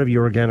 so a lot of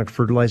your organic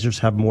fertilizers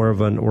have more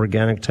of an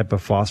organic type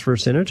of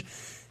phosphorus in it,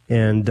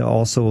 and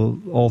also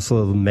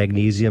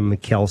magnesium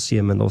and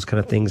calcium and those kind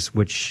of things,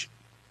 which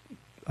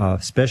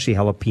especially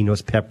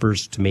jalapenos,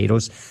 peppers,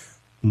 tomatoes,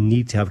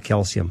 need to have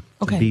calcium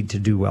to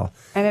do well.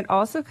 And it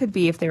also could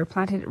be if they were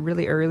planted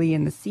really early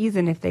in the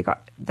season, if they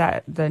got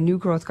the new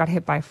growth got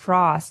hit by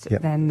frost,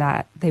 then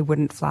that they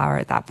wouldn't flower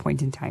at that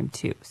point in time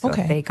too. So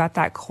if they got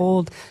that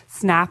cold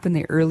snap in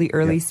the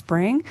early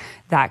spring,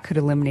 that could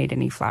eliminate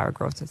any flower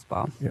growth as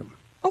well. Yep.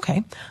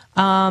 Okay.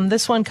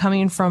 This one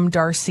coming from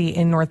Darcy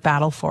in North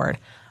Battleford.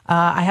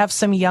 I have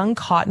some young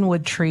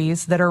cottonwood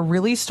trees that are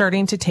really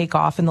starting to take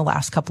off in the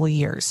last couple of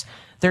years.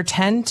 They're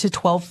 10 to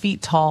 12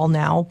 feet tall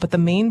now, but the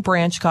main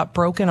branch got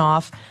broken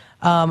off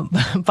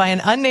by an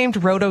unnamed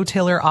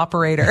rototiller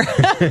operator.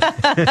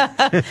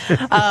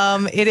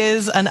 It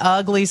is an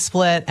ugly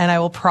split, and I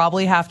will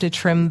probably have to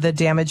trim the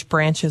damaged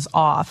branches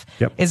off.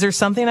 Yep. Is there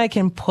something I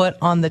can put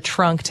on the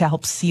trunk to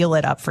help seal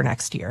it up for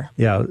next year?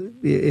 Yeah,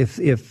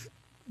 if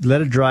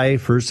let it dry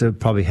first. It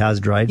probably has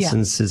dried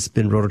since it's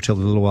been rototilled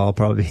a little while.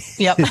 Probably,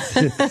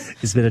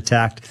 it's been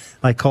attacked.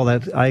 I call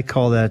that.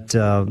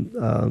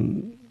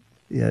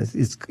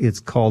 It's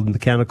called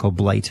mechanical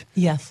blight.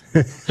 Yes,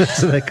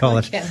 that's what I call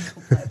it.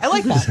 I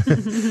like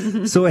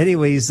that. So,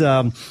 anyways,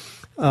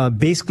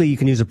 basically, you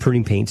can use a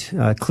pruning paint.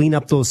 Clean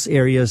up those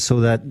areas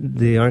so that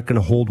they aren't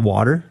going to hold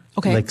water.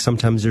 Okay. Like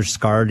sometimes they're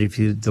scarred if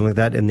you do like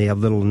that, and they have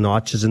little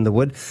notches in the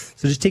wood.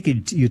 So just take a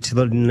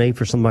utility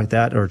knife or something like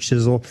that, or a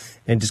chisel,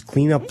 and just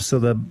clean up so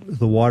that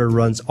the water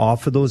runs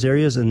off of those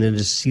areas, and then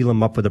just seal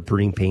them up with a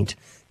pruning paint.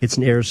 It's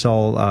an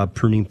aerosol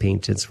pruning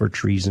paint. It's for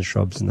trees and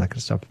shrubs and that kind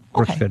of stuff.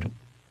 Works good.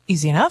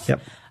 Easy enough.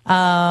 Yep.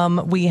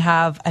 We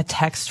have a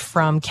text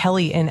from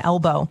Kelly in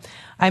Elbow.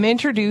 I'm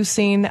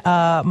introducing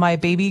my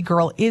baby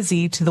girl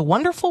Izzy to the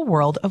wonderful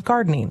world of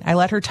gardening. I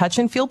let her touch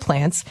and feel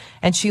plants,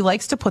 and she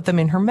likes to put them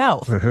in her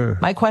mouth.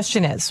 My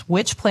question is,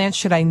 which plants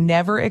should I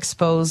never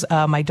expose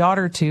my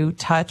daughter to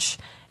touch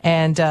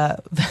and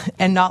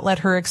not let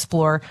her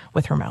explore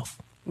with her mouth?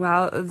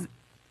 Well,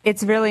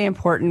 it's really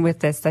important with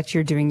this that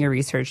you're doing your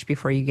research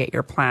before you get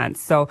your plants.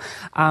 So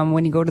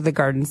when you go to the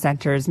garden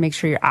centers, make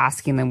sure you're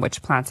asking them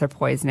which plants are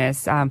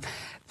poisonous.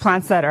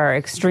 Plants that are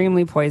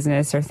extremely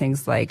poisonous are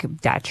things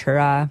like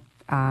datura,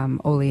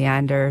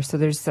 oleander. So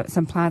there's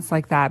some plants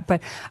like that.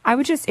 But I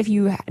would just, if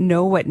you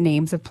know what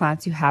names of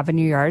plants you have in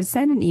your yard,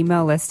 send an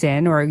email list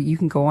in, or you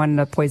can go on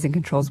the Poison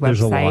Control's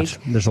website.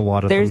 There's a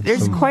lot of them.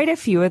 There's quite a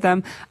few of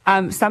them.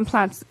 Some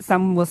plants,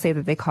 some will say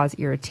that they cause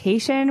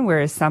irritation,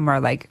 whereas some are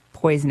like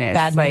poisonous.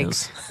 Bad like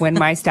news. When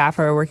my staff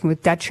are working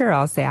with datura,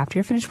 I'll say after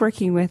you're finished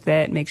working with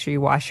it, make sure you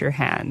wash your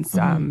hands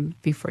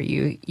before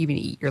you even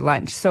eat your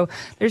lunch. So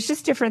there's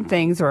just different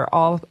things, or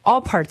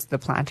all parts of the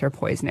plant are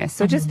poisonous.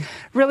 So just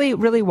really,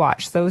 really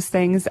watch those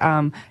things.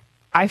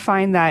 I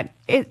find that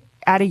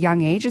at a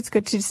young age, it's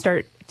good to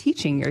start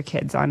teaching your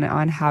kids on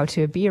how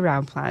to be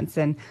around plants.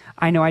 And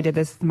I know I did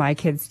this with my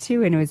kids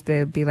too, and it was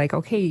to be like,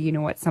 okay, you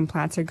know what, some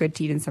plants are good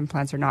to eat and some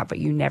plants are not, but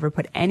you never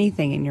put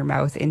anything in your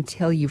mouth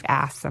until you've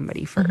asked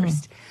somebody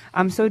first.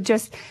 So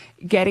just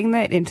getting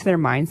that into their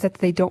minds that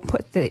they don't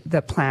put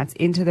the plants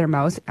into their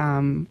mouth.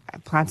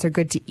 Plants are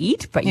good to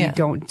eat, but you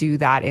don't do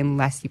that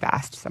unless you've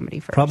asked somebody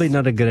first. Probably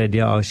not a good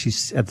idea.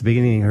 She's at the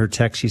beginning of her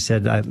text, she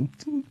said, I'm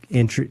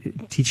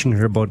teaching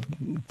her about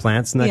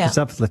plants and that kind of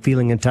stuff, the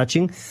feeling and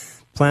touching.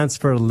 Plants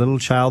for a little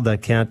child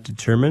that can't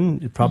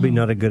determine, probably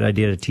not a good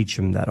idea to teach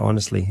them that,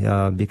 honestly,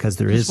 because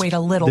Just wait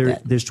a little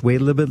bit. Just wait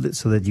a little bit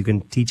so that you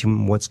can teach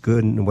them what's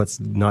good and what's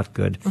not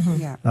good.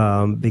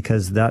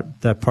 Because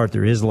that part,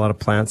 there is a lot of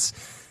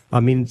plants. I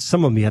mean,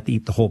 some of them you have to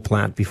eat the whole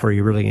plant before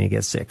you're really going to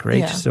get sick, right?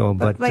 Yeah. So,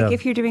 but like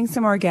if you're doing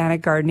some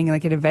organic gardening,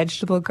 like in a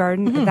vegetable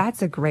garden,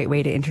 that's a great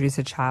way to introduce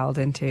a child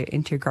into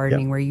your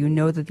gardening, where you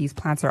know that these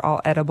plants are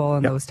all edible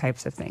and those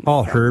types of things.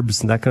 All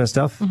herbs and that kind of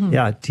stuff.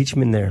 Yeah, teach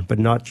them in there, but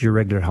not your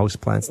regular house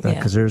plants,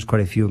 because there's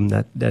quite a few of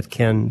them that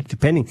can,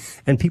 depending.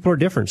 And people are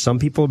different. Some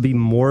people will be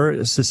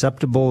more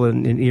susceptible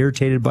and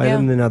irritated by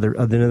them than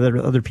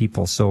other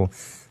people. So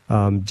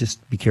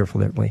just be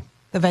careful that way.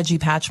 The veggie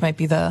patch might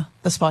be the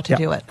spot to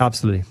do it.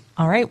 Absolutely.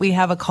 All right. We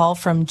have a call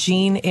from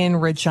Jean in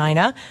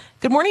Regina.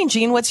 Good morning,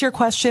 Jean. What's your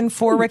question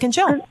for Rick and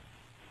Jill?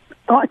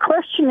 My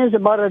question is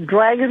about a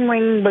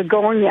dragonwing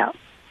begonia.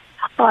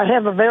 I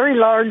have a very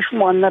large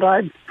one that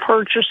I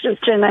purchased.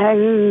 It's in a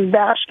hanging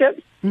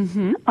basket.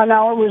 And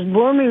now it was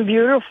blooming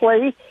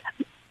beautifully.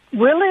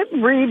 Will it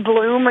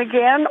rebloom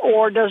again,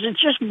 or does it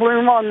just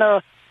bloom on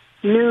the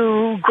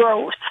new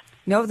growth?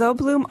 No, they'll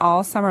bloom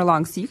all summer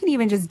long. So you can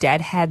even just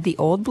deadhead the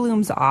old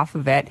blooms off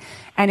of it.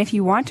 And if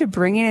you want to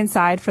bring it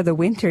inside for the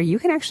winter, you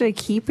can actually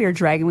keep your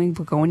dragonwing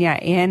begonia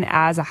in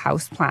as a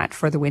house plant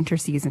for the winter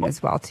season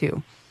as well,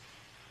 too.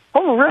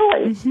 Oh,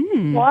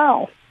 really?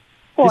 Wow.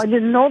 Oh, I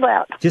didn't know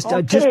that.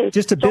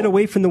 Just a bit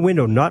away from the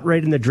window, not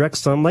right in the direct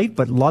sunlight,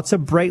 but lots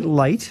of bright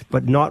light,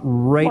 but not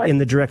right in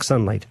the direct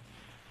sunlight.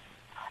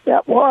 Yeah,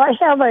 well, I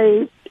have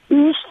a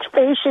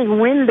east-facing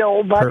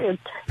window, but it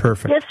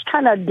gets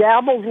kind of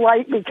dabbled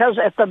light because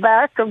at the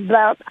back of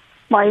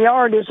my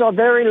yard is a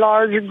very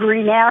large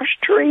green ash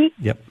tree.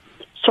 Yep.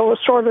 So it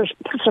sort of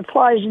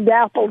supplies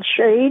dappled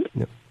shade.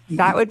 Yep.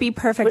 That would be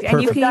perfect.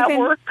 And you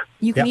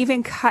can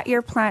even cut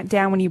your plant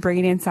down when you bring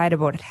it inside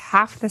about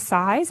half the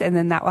size, and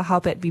then that will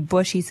help it be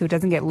bushy so it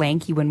doesn't get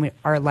lanky when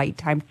our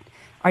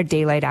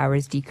daylight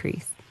hours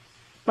decrease.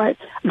 Right.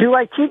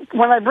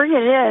 When I bring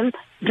it in,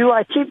 do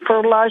I keep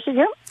fertilizing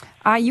it?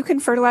 You can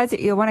fertilize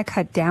it. You'll want to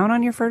cut down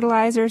on your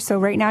fertilizer. So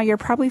right now you're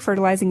probably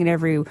fertilizing it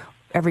every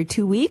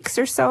 2 weeks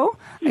or so,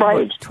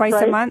 twice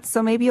a month.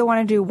 So maybe you'll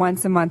want to do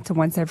once a month to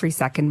once every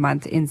second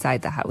month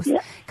inside the house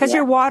because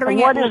you're watering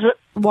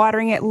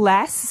it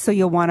less. So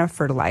you'll want to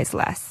fertilize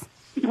less.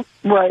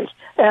 Right.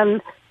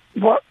 And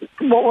what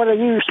would I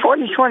use?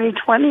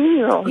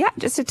 20-20-20? Yeah,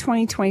 just a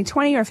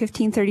 20-20-20 or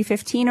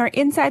 15-30-15 or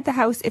inside the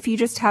house. If you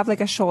just have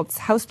like a Schultz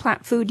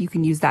houseplant food, you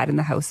can use that in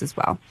the house as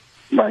well.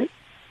 Right.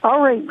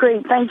 All right.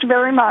 Great. Thank you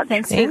very much.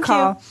 Thanks for your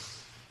call.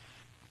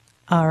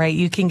 All right.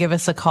 You can give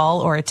us a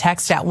call or a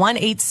text at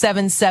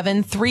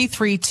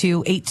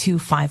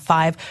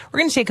 1-877-332-8255. We're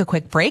going to take a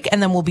quick break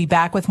and then we'll be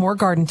back with more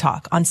Garden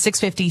Talk on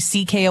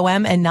 650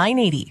 CKOM and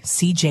 980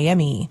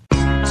 CJME.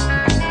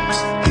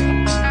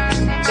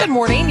 Good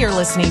morning. You're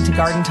listening to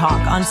Garden Talk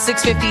on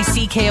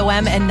 650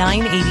 CKOM and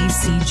 980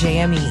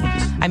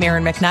 CJME. I'm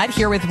Erin McNutt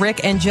here with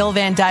Rick and Jill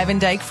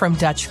vanDuyvendyk from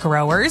Dutch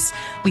Growers.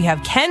 We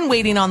have Ken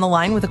waiting on the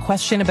line with a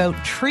question about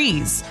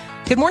trees.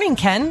 Good morning,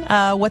 Ken.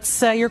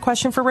 What's your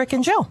question for Rick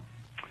and Jill?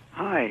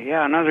 Hi.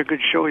 Yeah, another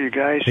good show, you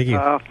guys. Thank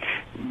you.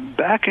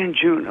 Back in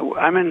June,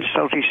 I'm in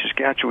southeast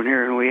Saskatchewan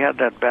here, and we had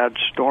that bad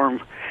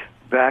storm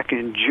back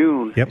in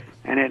June. Yep.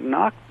 And it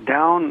knocked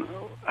down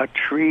a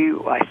tree.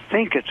 I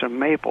think it's a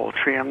maple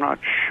tree. I'm not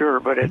sure,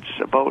 but it's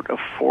about a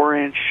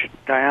 4-inch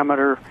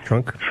diameter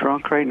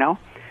trunk right now.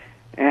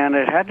 And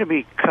it had to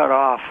be cut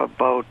off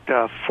about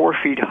 4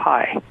 feet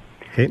high.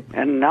 Okay.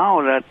 And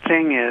now that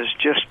thing is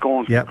just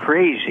going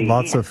crazy.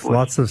 Lots of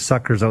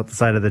suckers out the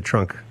side of the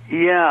trunk.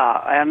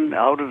 Yeah, and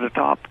out of the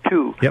top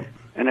too. Yep.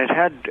 And it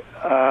had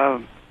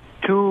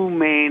 2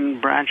 main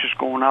branches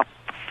going up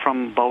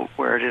from about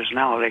where it is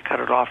now. They cut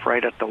it off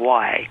right at the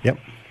Y. Yep.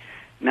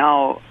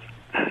 Now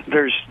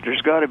there's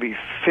got to be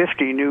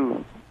 50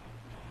 new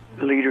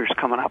leaders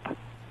coming up.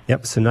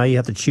 Yep. So now you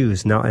have to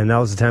choose now, and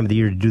now's the time of the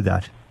year to do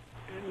that.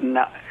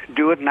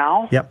 Do it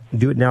now? Yep,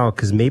 do it now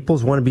because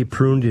maples want to be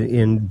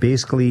pruned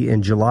basically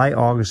in July,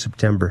 August,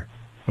 September.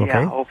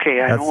 Okay? Yeah,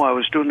 okay. I know I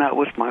was doing that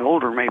with my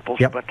older maples,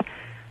 but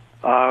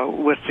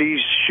with these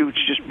shoots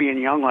just being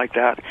young like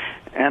that,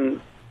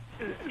 and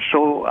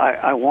so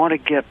I want to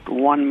get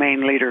one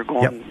main leader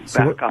going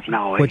back up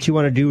now. What you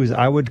want to do is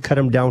I would cut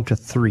them down to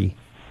 3.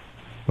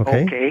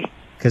 Okay? Okay.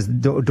 Because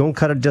don't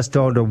cut it just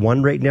down to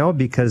 1 right now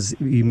because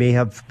you may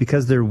have,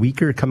 because they're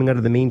weaker coming out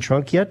of the main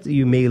trunk yet,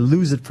 you may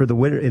lose it for the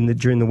winter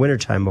during the winter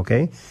time,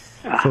 okay?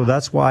 So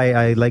that's why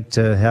I like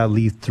to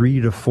leave 3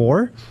 to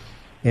 4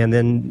 and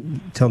then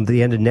till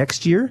the end of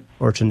next year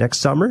or to next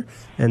summer,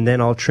 and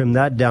then I'll trim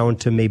that down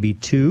to maybe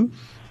 2,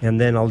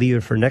 and then I'll leave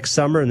it for next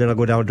summer, and then I'll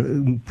go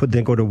down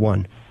to go to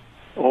 1.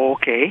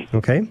 Okay.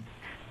 Okay.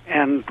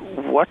 And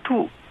what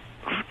to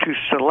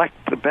select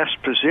the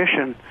best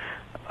position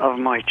of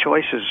my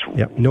choices?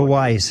 Yep. No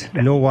Ys.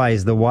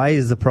 The Y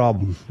is the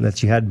problem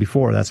that you had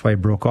before. That's why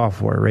it broke off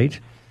for it, right?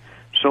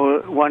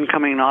 So one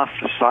coming off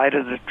the side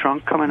of the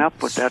trunk coming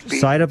up, would that be?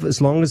 Side up,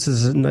 as long as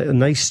it's a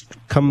nice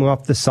coming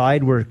off the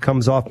side where it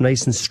comes off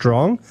nice and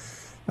strong,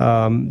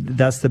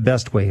 that's the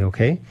best way,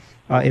 okay?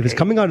 If it's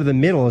coming out of the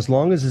middle, as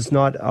long as it's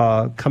not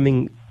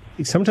coming...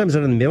 Sometimes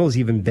out of the middle is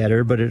even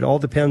better, but it all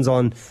depends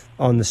on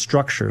the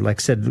structure. Like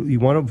I said, you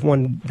want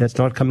one that's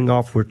not coming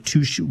off where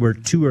two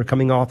are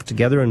coming off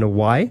together in a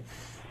Y.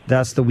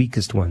 That's the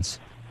weakest ones.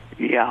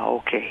 Yeah,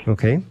 okay.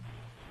 Okay?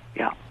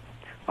 Yeah.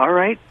 All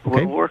right.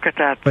 Okay. We'll work at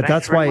that. But Thanks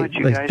that's why,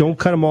 much, don't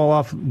cut them all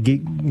off.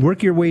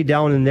 Work your way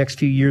down in the next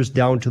few years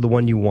down to the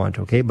one you want,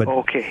 okay? But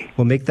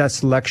we'll make that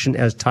selection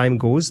as time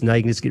goes. Now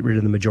you can just get rid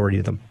of the majority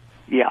of them.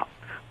 Yeah.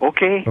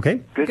 Okay.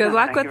 Okay? Good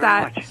luck with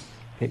that.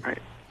 Okay. All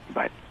right.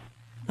 Bye.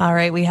 All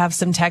right, we have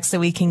some texts that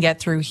we can get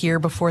through here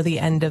before the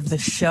end of the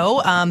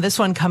show. This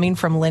one coming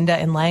from Linda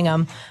in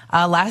Langham.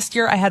 Last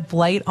year, I had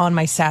blight on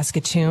my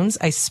Saskatoons.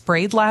 I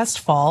sprayed last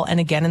fall and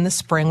again in the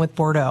spring with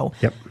Bordeaux.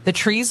 Yep. The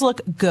trees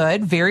look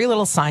good, very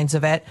little signs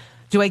of it.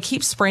 Do I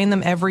keep spraying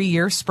them every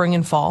year, spring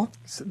and fall?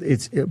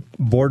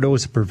 Bordeaux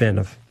is a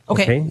preventive.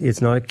 Okay.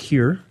 It's not a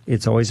cure.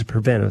 It's always a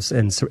preventive,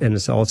 and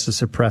it's also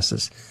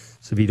suppresses.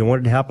 So if you don't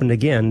want it to happen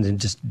again, then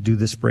just do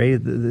the spray.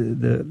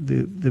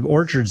 The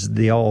orchards,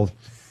 they all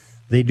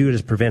They do it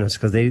as preventives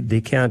because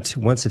they can't,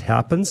 once it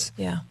happens,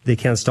 they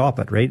can't stop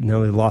it, right?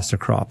 Now they've lost their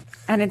crop.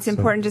 And it's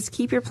important just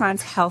keep your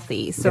plants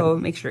healthy. So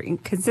make sure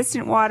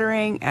consistent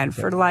watering and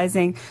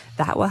fertilizing.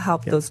 That will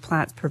help those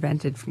plants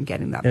prevented from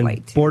getting that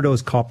blight.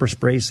 Bordeaux's copper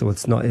spray, so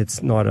it's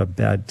not a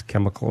bad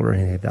chemical or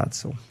anything like that.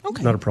 So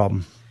not a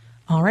problem.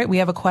 All right, we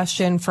have a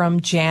question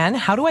from Jan.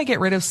 How do I get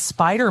rid of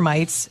spider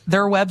mites?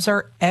 Their webs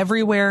are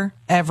everywhere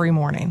every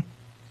morning.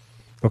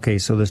 Okay,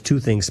 so there's two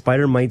things.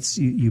 Spider mites,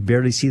 you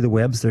barely see the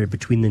webs. They're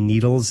between the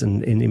needles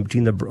and in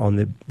between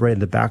right on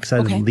the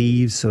backside of the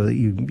leaves, so that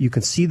you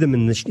can see them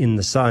in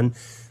the sun.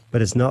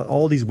 But it's not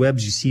all these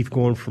webs you see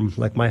going from,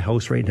 like my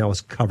house right now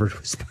is covered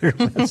with spider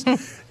webs.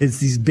 It's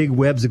these big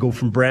webs that go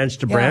from branch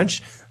to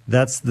branch.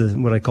 That's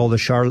what I call the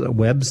Charlotte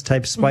webs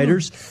type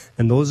spiders,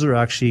 and those are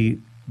actually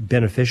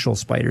beneficial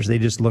spiders. They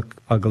just look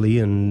ugly,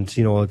 and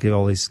get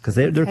all these because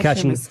they're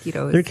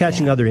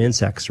catching other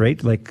insects,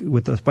 right? Like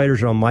with the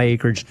spiders on my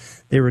acreage,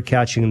 they were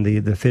catching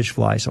the fish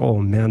flies. Oh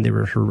man, they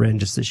were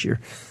horrendous this year.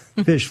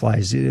 Fish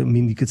flies. I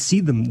mean, you could see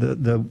them,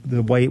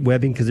 the white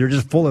webbing, because they're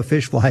just full of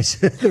fish flies.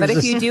 But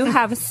if you do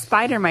have a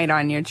spider mite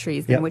on your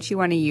trees, then what you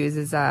want to use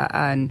is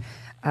an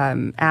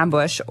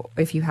ambush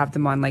if you have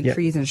them on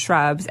trees and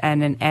shrubs,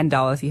 and an end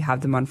all if you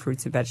have them on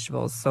fruits and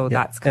vegetables. So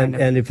that's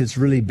and if it's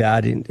really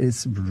bad,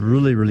 it's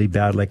really, really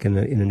bad, like in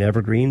an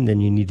evergreen,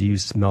 then you need to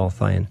use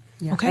malathion.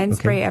 And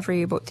spray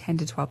every about 10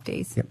 to 12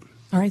 days.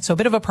 All right, so a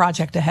bit of a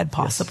project ahead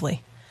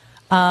possibly.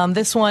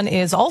 This one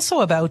is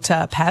also about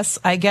pests.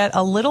 I get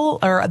the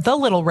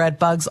little red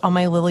bugs on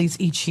my lilies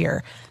each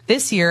year.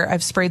 This year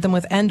I've sprayed them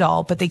with end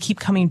all, but they keep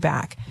coming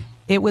back.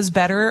 It was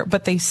better,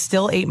 but they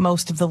still ate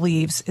most of the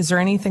leaves. Is there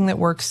anything that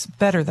works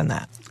better than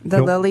that?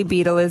 The lily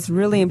beetle is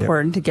really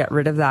important to get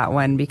rid of that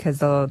one, because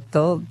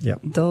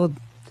they'll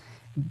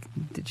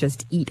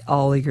just eat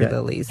all of your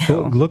lilies.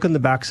 So look on the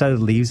backside of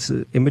the leaves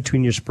in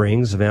between your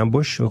sprayings of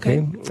ambush.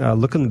 Okay.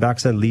 Look on the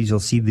backside of the leaves. You'll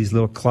see these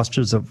little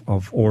clusters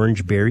of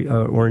orange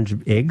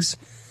eggs.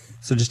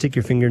 So just take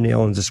your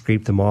fingernail and just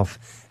scrape them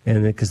off,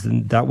 and because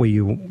that way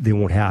they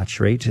won't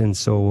hatch, right? And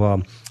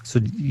so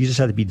you just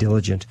have to be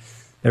diligent.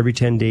 Every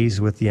 10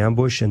 days with the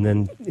ambush, and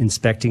then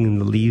inspecting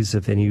the leaves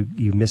if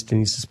you missed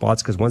any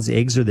spots, because once the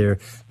eggs are there,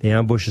 the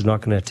ambush is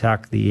not going to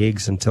attack the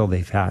eggs until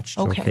they've hatched.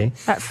 Okay.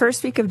 That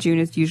first week of June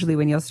is usually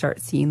when you'll start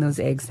seeing those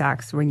egg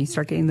sacs, when you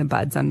start getting the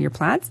buds on your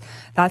plants.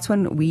 That's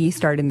when we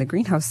start in the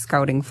greenhouse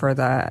scouting for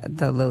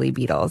the lily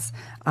beetles.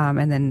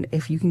 And then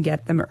if you can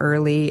get them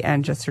early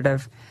and just sort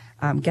of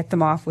get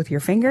them off with your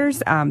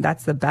fingers,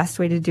 that's the best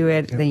way to do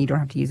it. Then you don't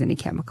have to use any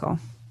chemical.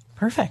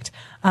 Perfect.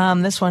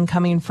 This one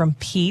coming from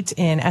Pete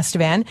in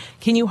Estevan.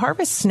 Can you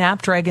harvest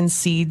snapdragon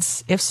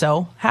seeds? If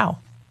so, how?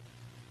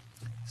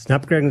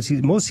 Snapdragon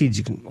seeds,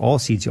 all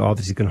seeds you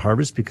obviously can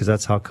harvest, because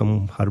that's how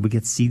do we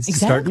get seeds to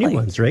start new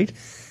ones, right?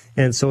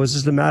 And so it's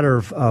just a matter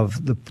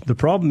of the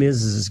problem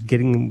is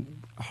getting them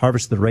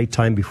harvested the right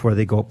time before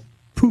they go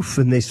poof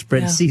and they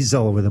spread seeds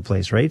all over the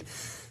place, right?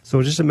 So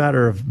it's just a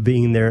matter of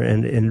being there,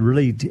 and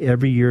really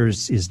every year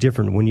is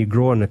different. When you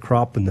grow on a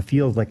crop in the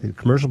field like the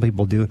commercial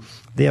people do,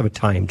 they have it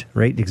timed,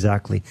 right?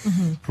 Exactly.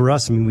 Mm-hmm. For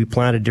us, I mean, we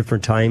plant at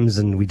different times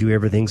and we do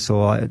everything,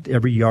 so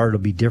every yard will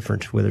be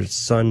different, whether it's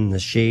sun in the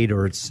shade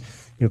or it's,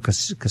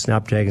 because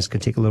snapdragons can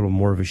take a little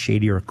more of a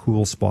shady or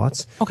cool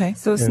spots. Okay.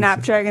 So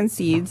snapdragon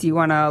seeds, you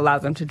want to allow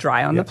them to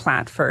dry on the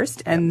plant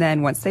first, and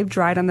then once they've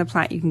dried on the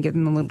plant, you can give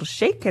them a little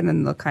shake, and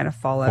then they'll kind of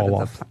fall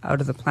out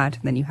of the plant,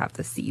 and then you have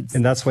the seeds.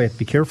 And that's why you have to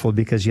be careful,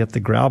 because you have to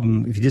grab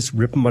them. If you just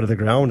rip them out of the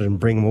ground and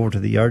bring them over to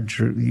the yard,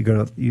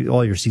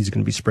 all your seeds are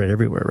going to be spread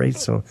everywhere, right?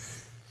 So.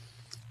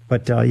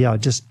 But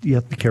just you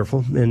have to be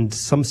careful. And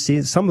some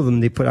of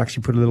them they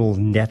actually put a little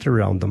net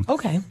around them.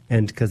 Okay.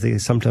 And because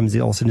sometimes they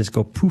all of a sudden just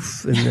go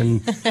poof, and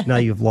then now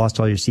you've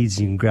lost all your seeds,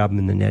 and you can grab them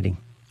in the netting.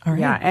 All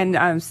right. Yeah,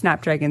 and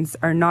snapdragons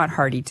are not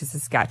hardy to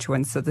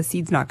Saskatchewan, so the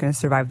seed's not going to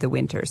survive the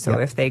winter. So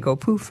if they go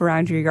poof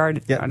around your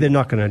yard, they're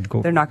not going to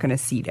go. They're not going to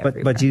seed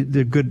everywhere. But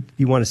they're good.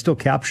 You want to still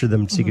capture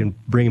them, so you can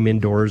bring them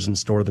indoors and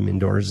store them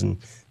indoors and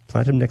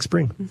plant them next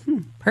spring. Mm-hmm.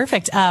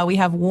 Perfect. We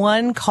have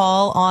one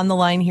call on the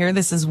line here.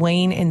 This is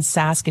Wayne in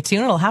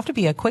Saskatoon. It'll have to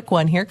be a quick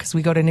one here because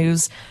we go to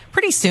news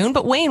pretty soon.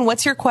 But Wayne,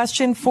 what's your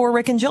question for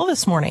Rick and Jill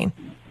this morning?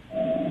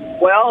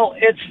 Well,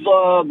 it's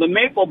the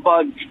maple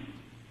bug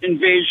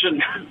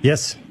invasion.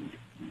 Yes.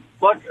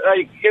 But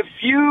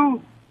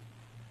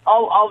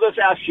I'll just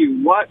ask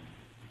you, what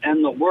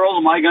in the world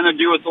am I going to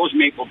do with those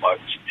maple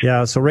bugs?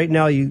 Yeah, so right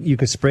now you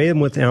can spray them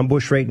with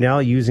ambush right now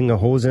using a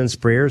hose end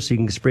sprayer, so you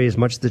can spray as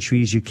much of the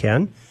tree as you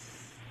can.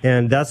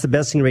 And that's the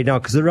best thing right now,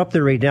 because they're up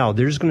there right now.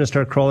 They're just going to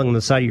start crawling on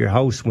the side of your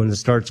house when it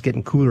starts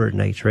getting cooler at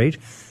night, right?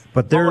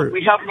 But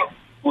we have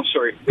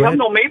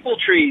no maple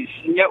trees,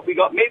 and yet we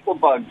got maple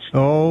bugs.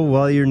 Oh,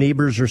 well, your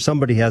neighbors or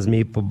somebody has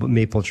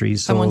maple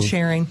trees. So someone's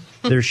sharing.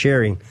 They're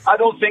sharing. I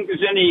don't think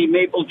there's any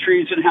maple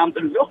trees in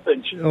Hampton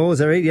Village. Oh, is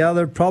that right? Yeah,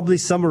 there are probably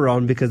some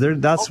around, because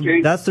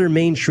that's their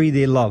main tree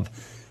they love.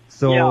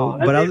 So, yeah,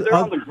 and they're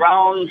on the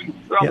ground,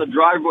 they're on the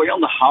driveway,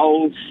 on the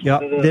house. Yeah,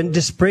 then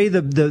just spray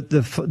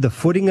the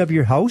footing of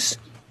your house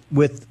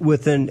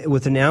with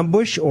an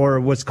ambush or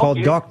what's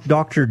called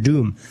Dr.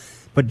 Doom.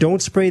 But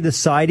don't spray the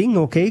siding,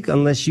 okay,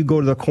 unless you go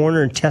to the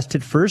corner and test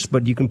it first.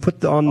 But you can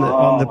put on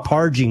the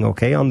parging,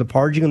 okay, on the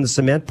parging on the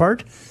cement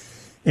part,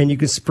 and you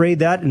can spray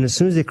that. And as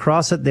soon as they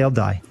cross it, they'll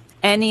die.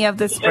 Any of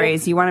the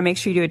sprays, you want to make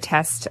sure you do a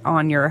test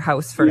on your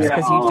house first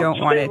because you don't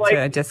want it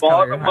to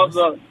discolor your house.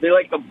 They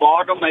like the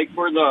bottom, like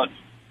where the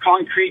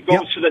concrete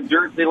goes to the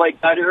dirt. They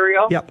like that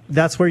area. Yep,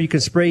 that's where you can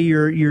spray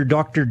your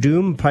Dr.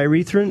 Doom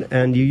pyrethrin,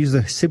 and you use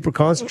the super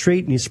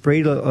concentrate, and you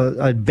spray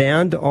a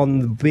band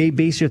on the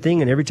base of your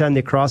thing, and every time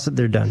they cross it,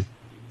 they're done.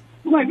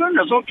 Oh my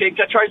goodness, okay,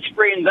 I tried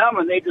spraying them,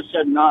 and they just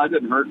said, no, it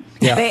didn't hurt.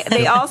 Yeah.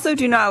 They also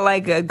do not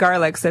like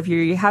garlic, so if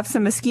you have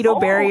some mosquito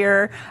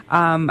barrier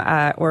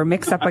or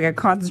mix up like a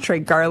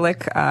concentrate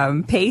garlic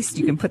paste,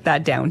 you can put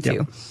that down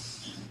too.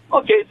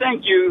 Okay,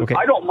 thank you. Okay.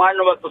 I don't mind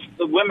about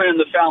the women in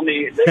the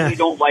family. They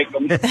don't like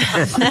them.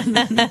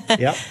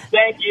 Yep.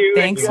 Thank you.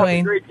 Thanks, Have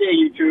Wayne. a great day,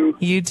 you two.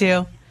 You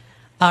too.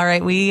 All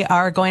right, we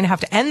are going to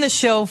have to end the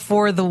show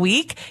for the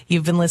week.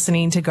 You've been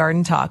listening to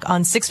Garden Talk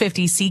on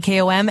 650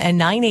 CKOM and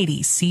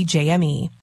 980 CJME.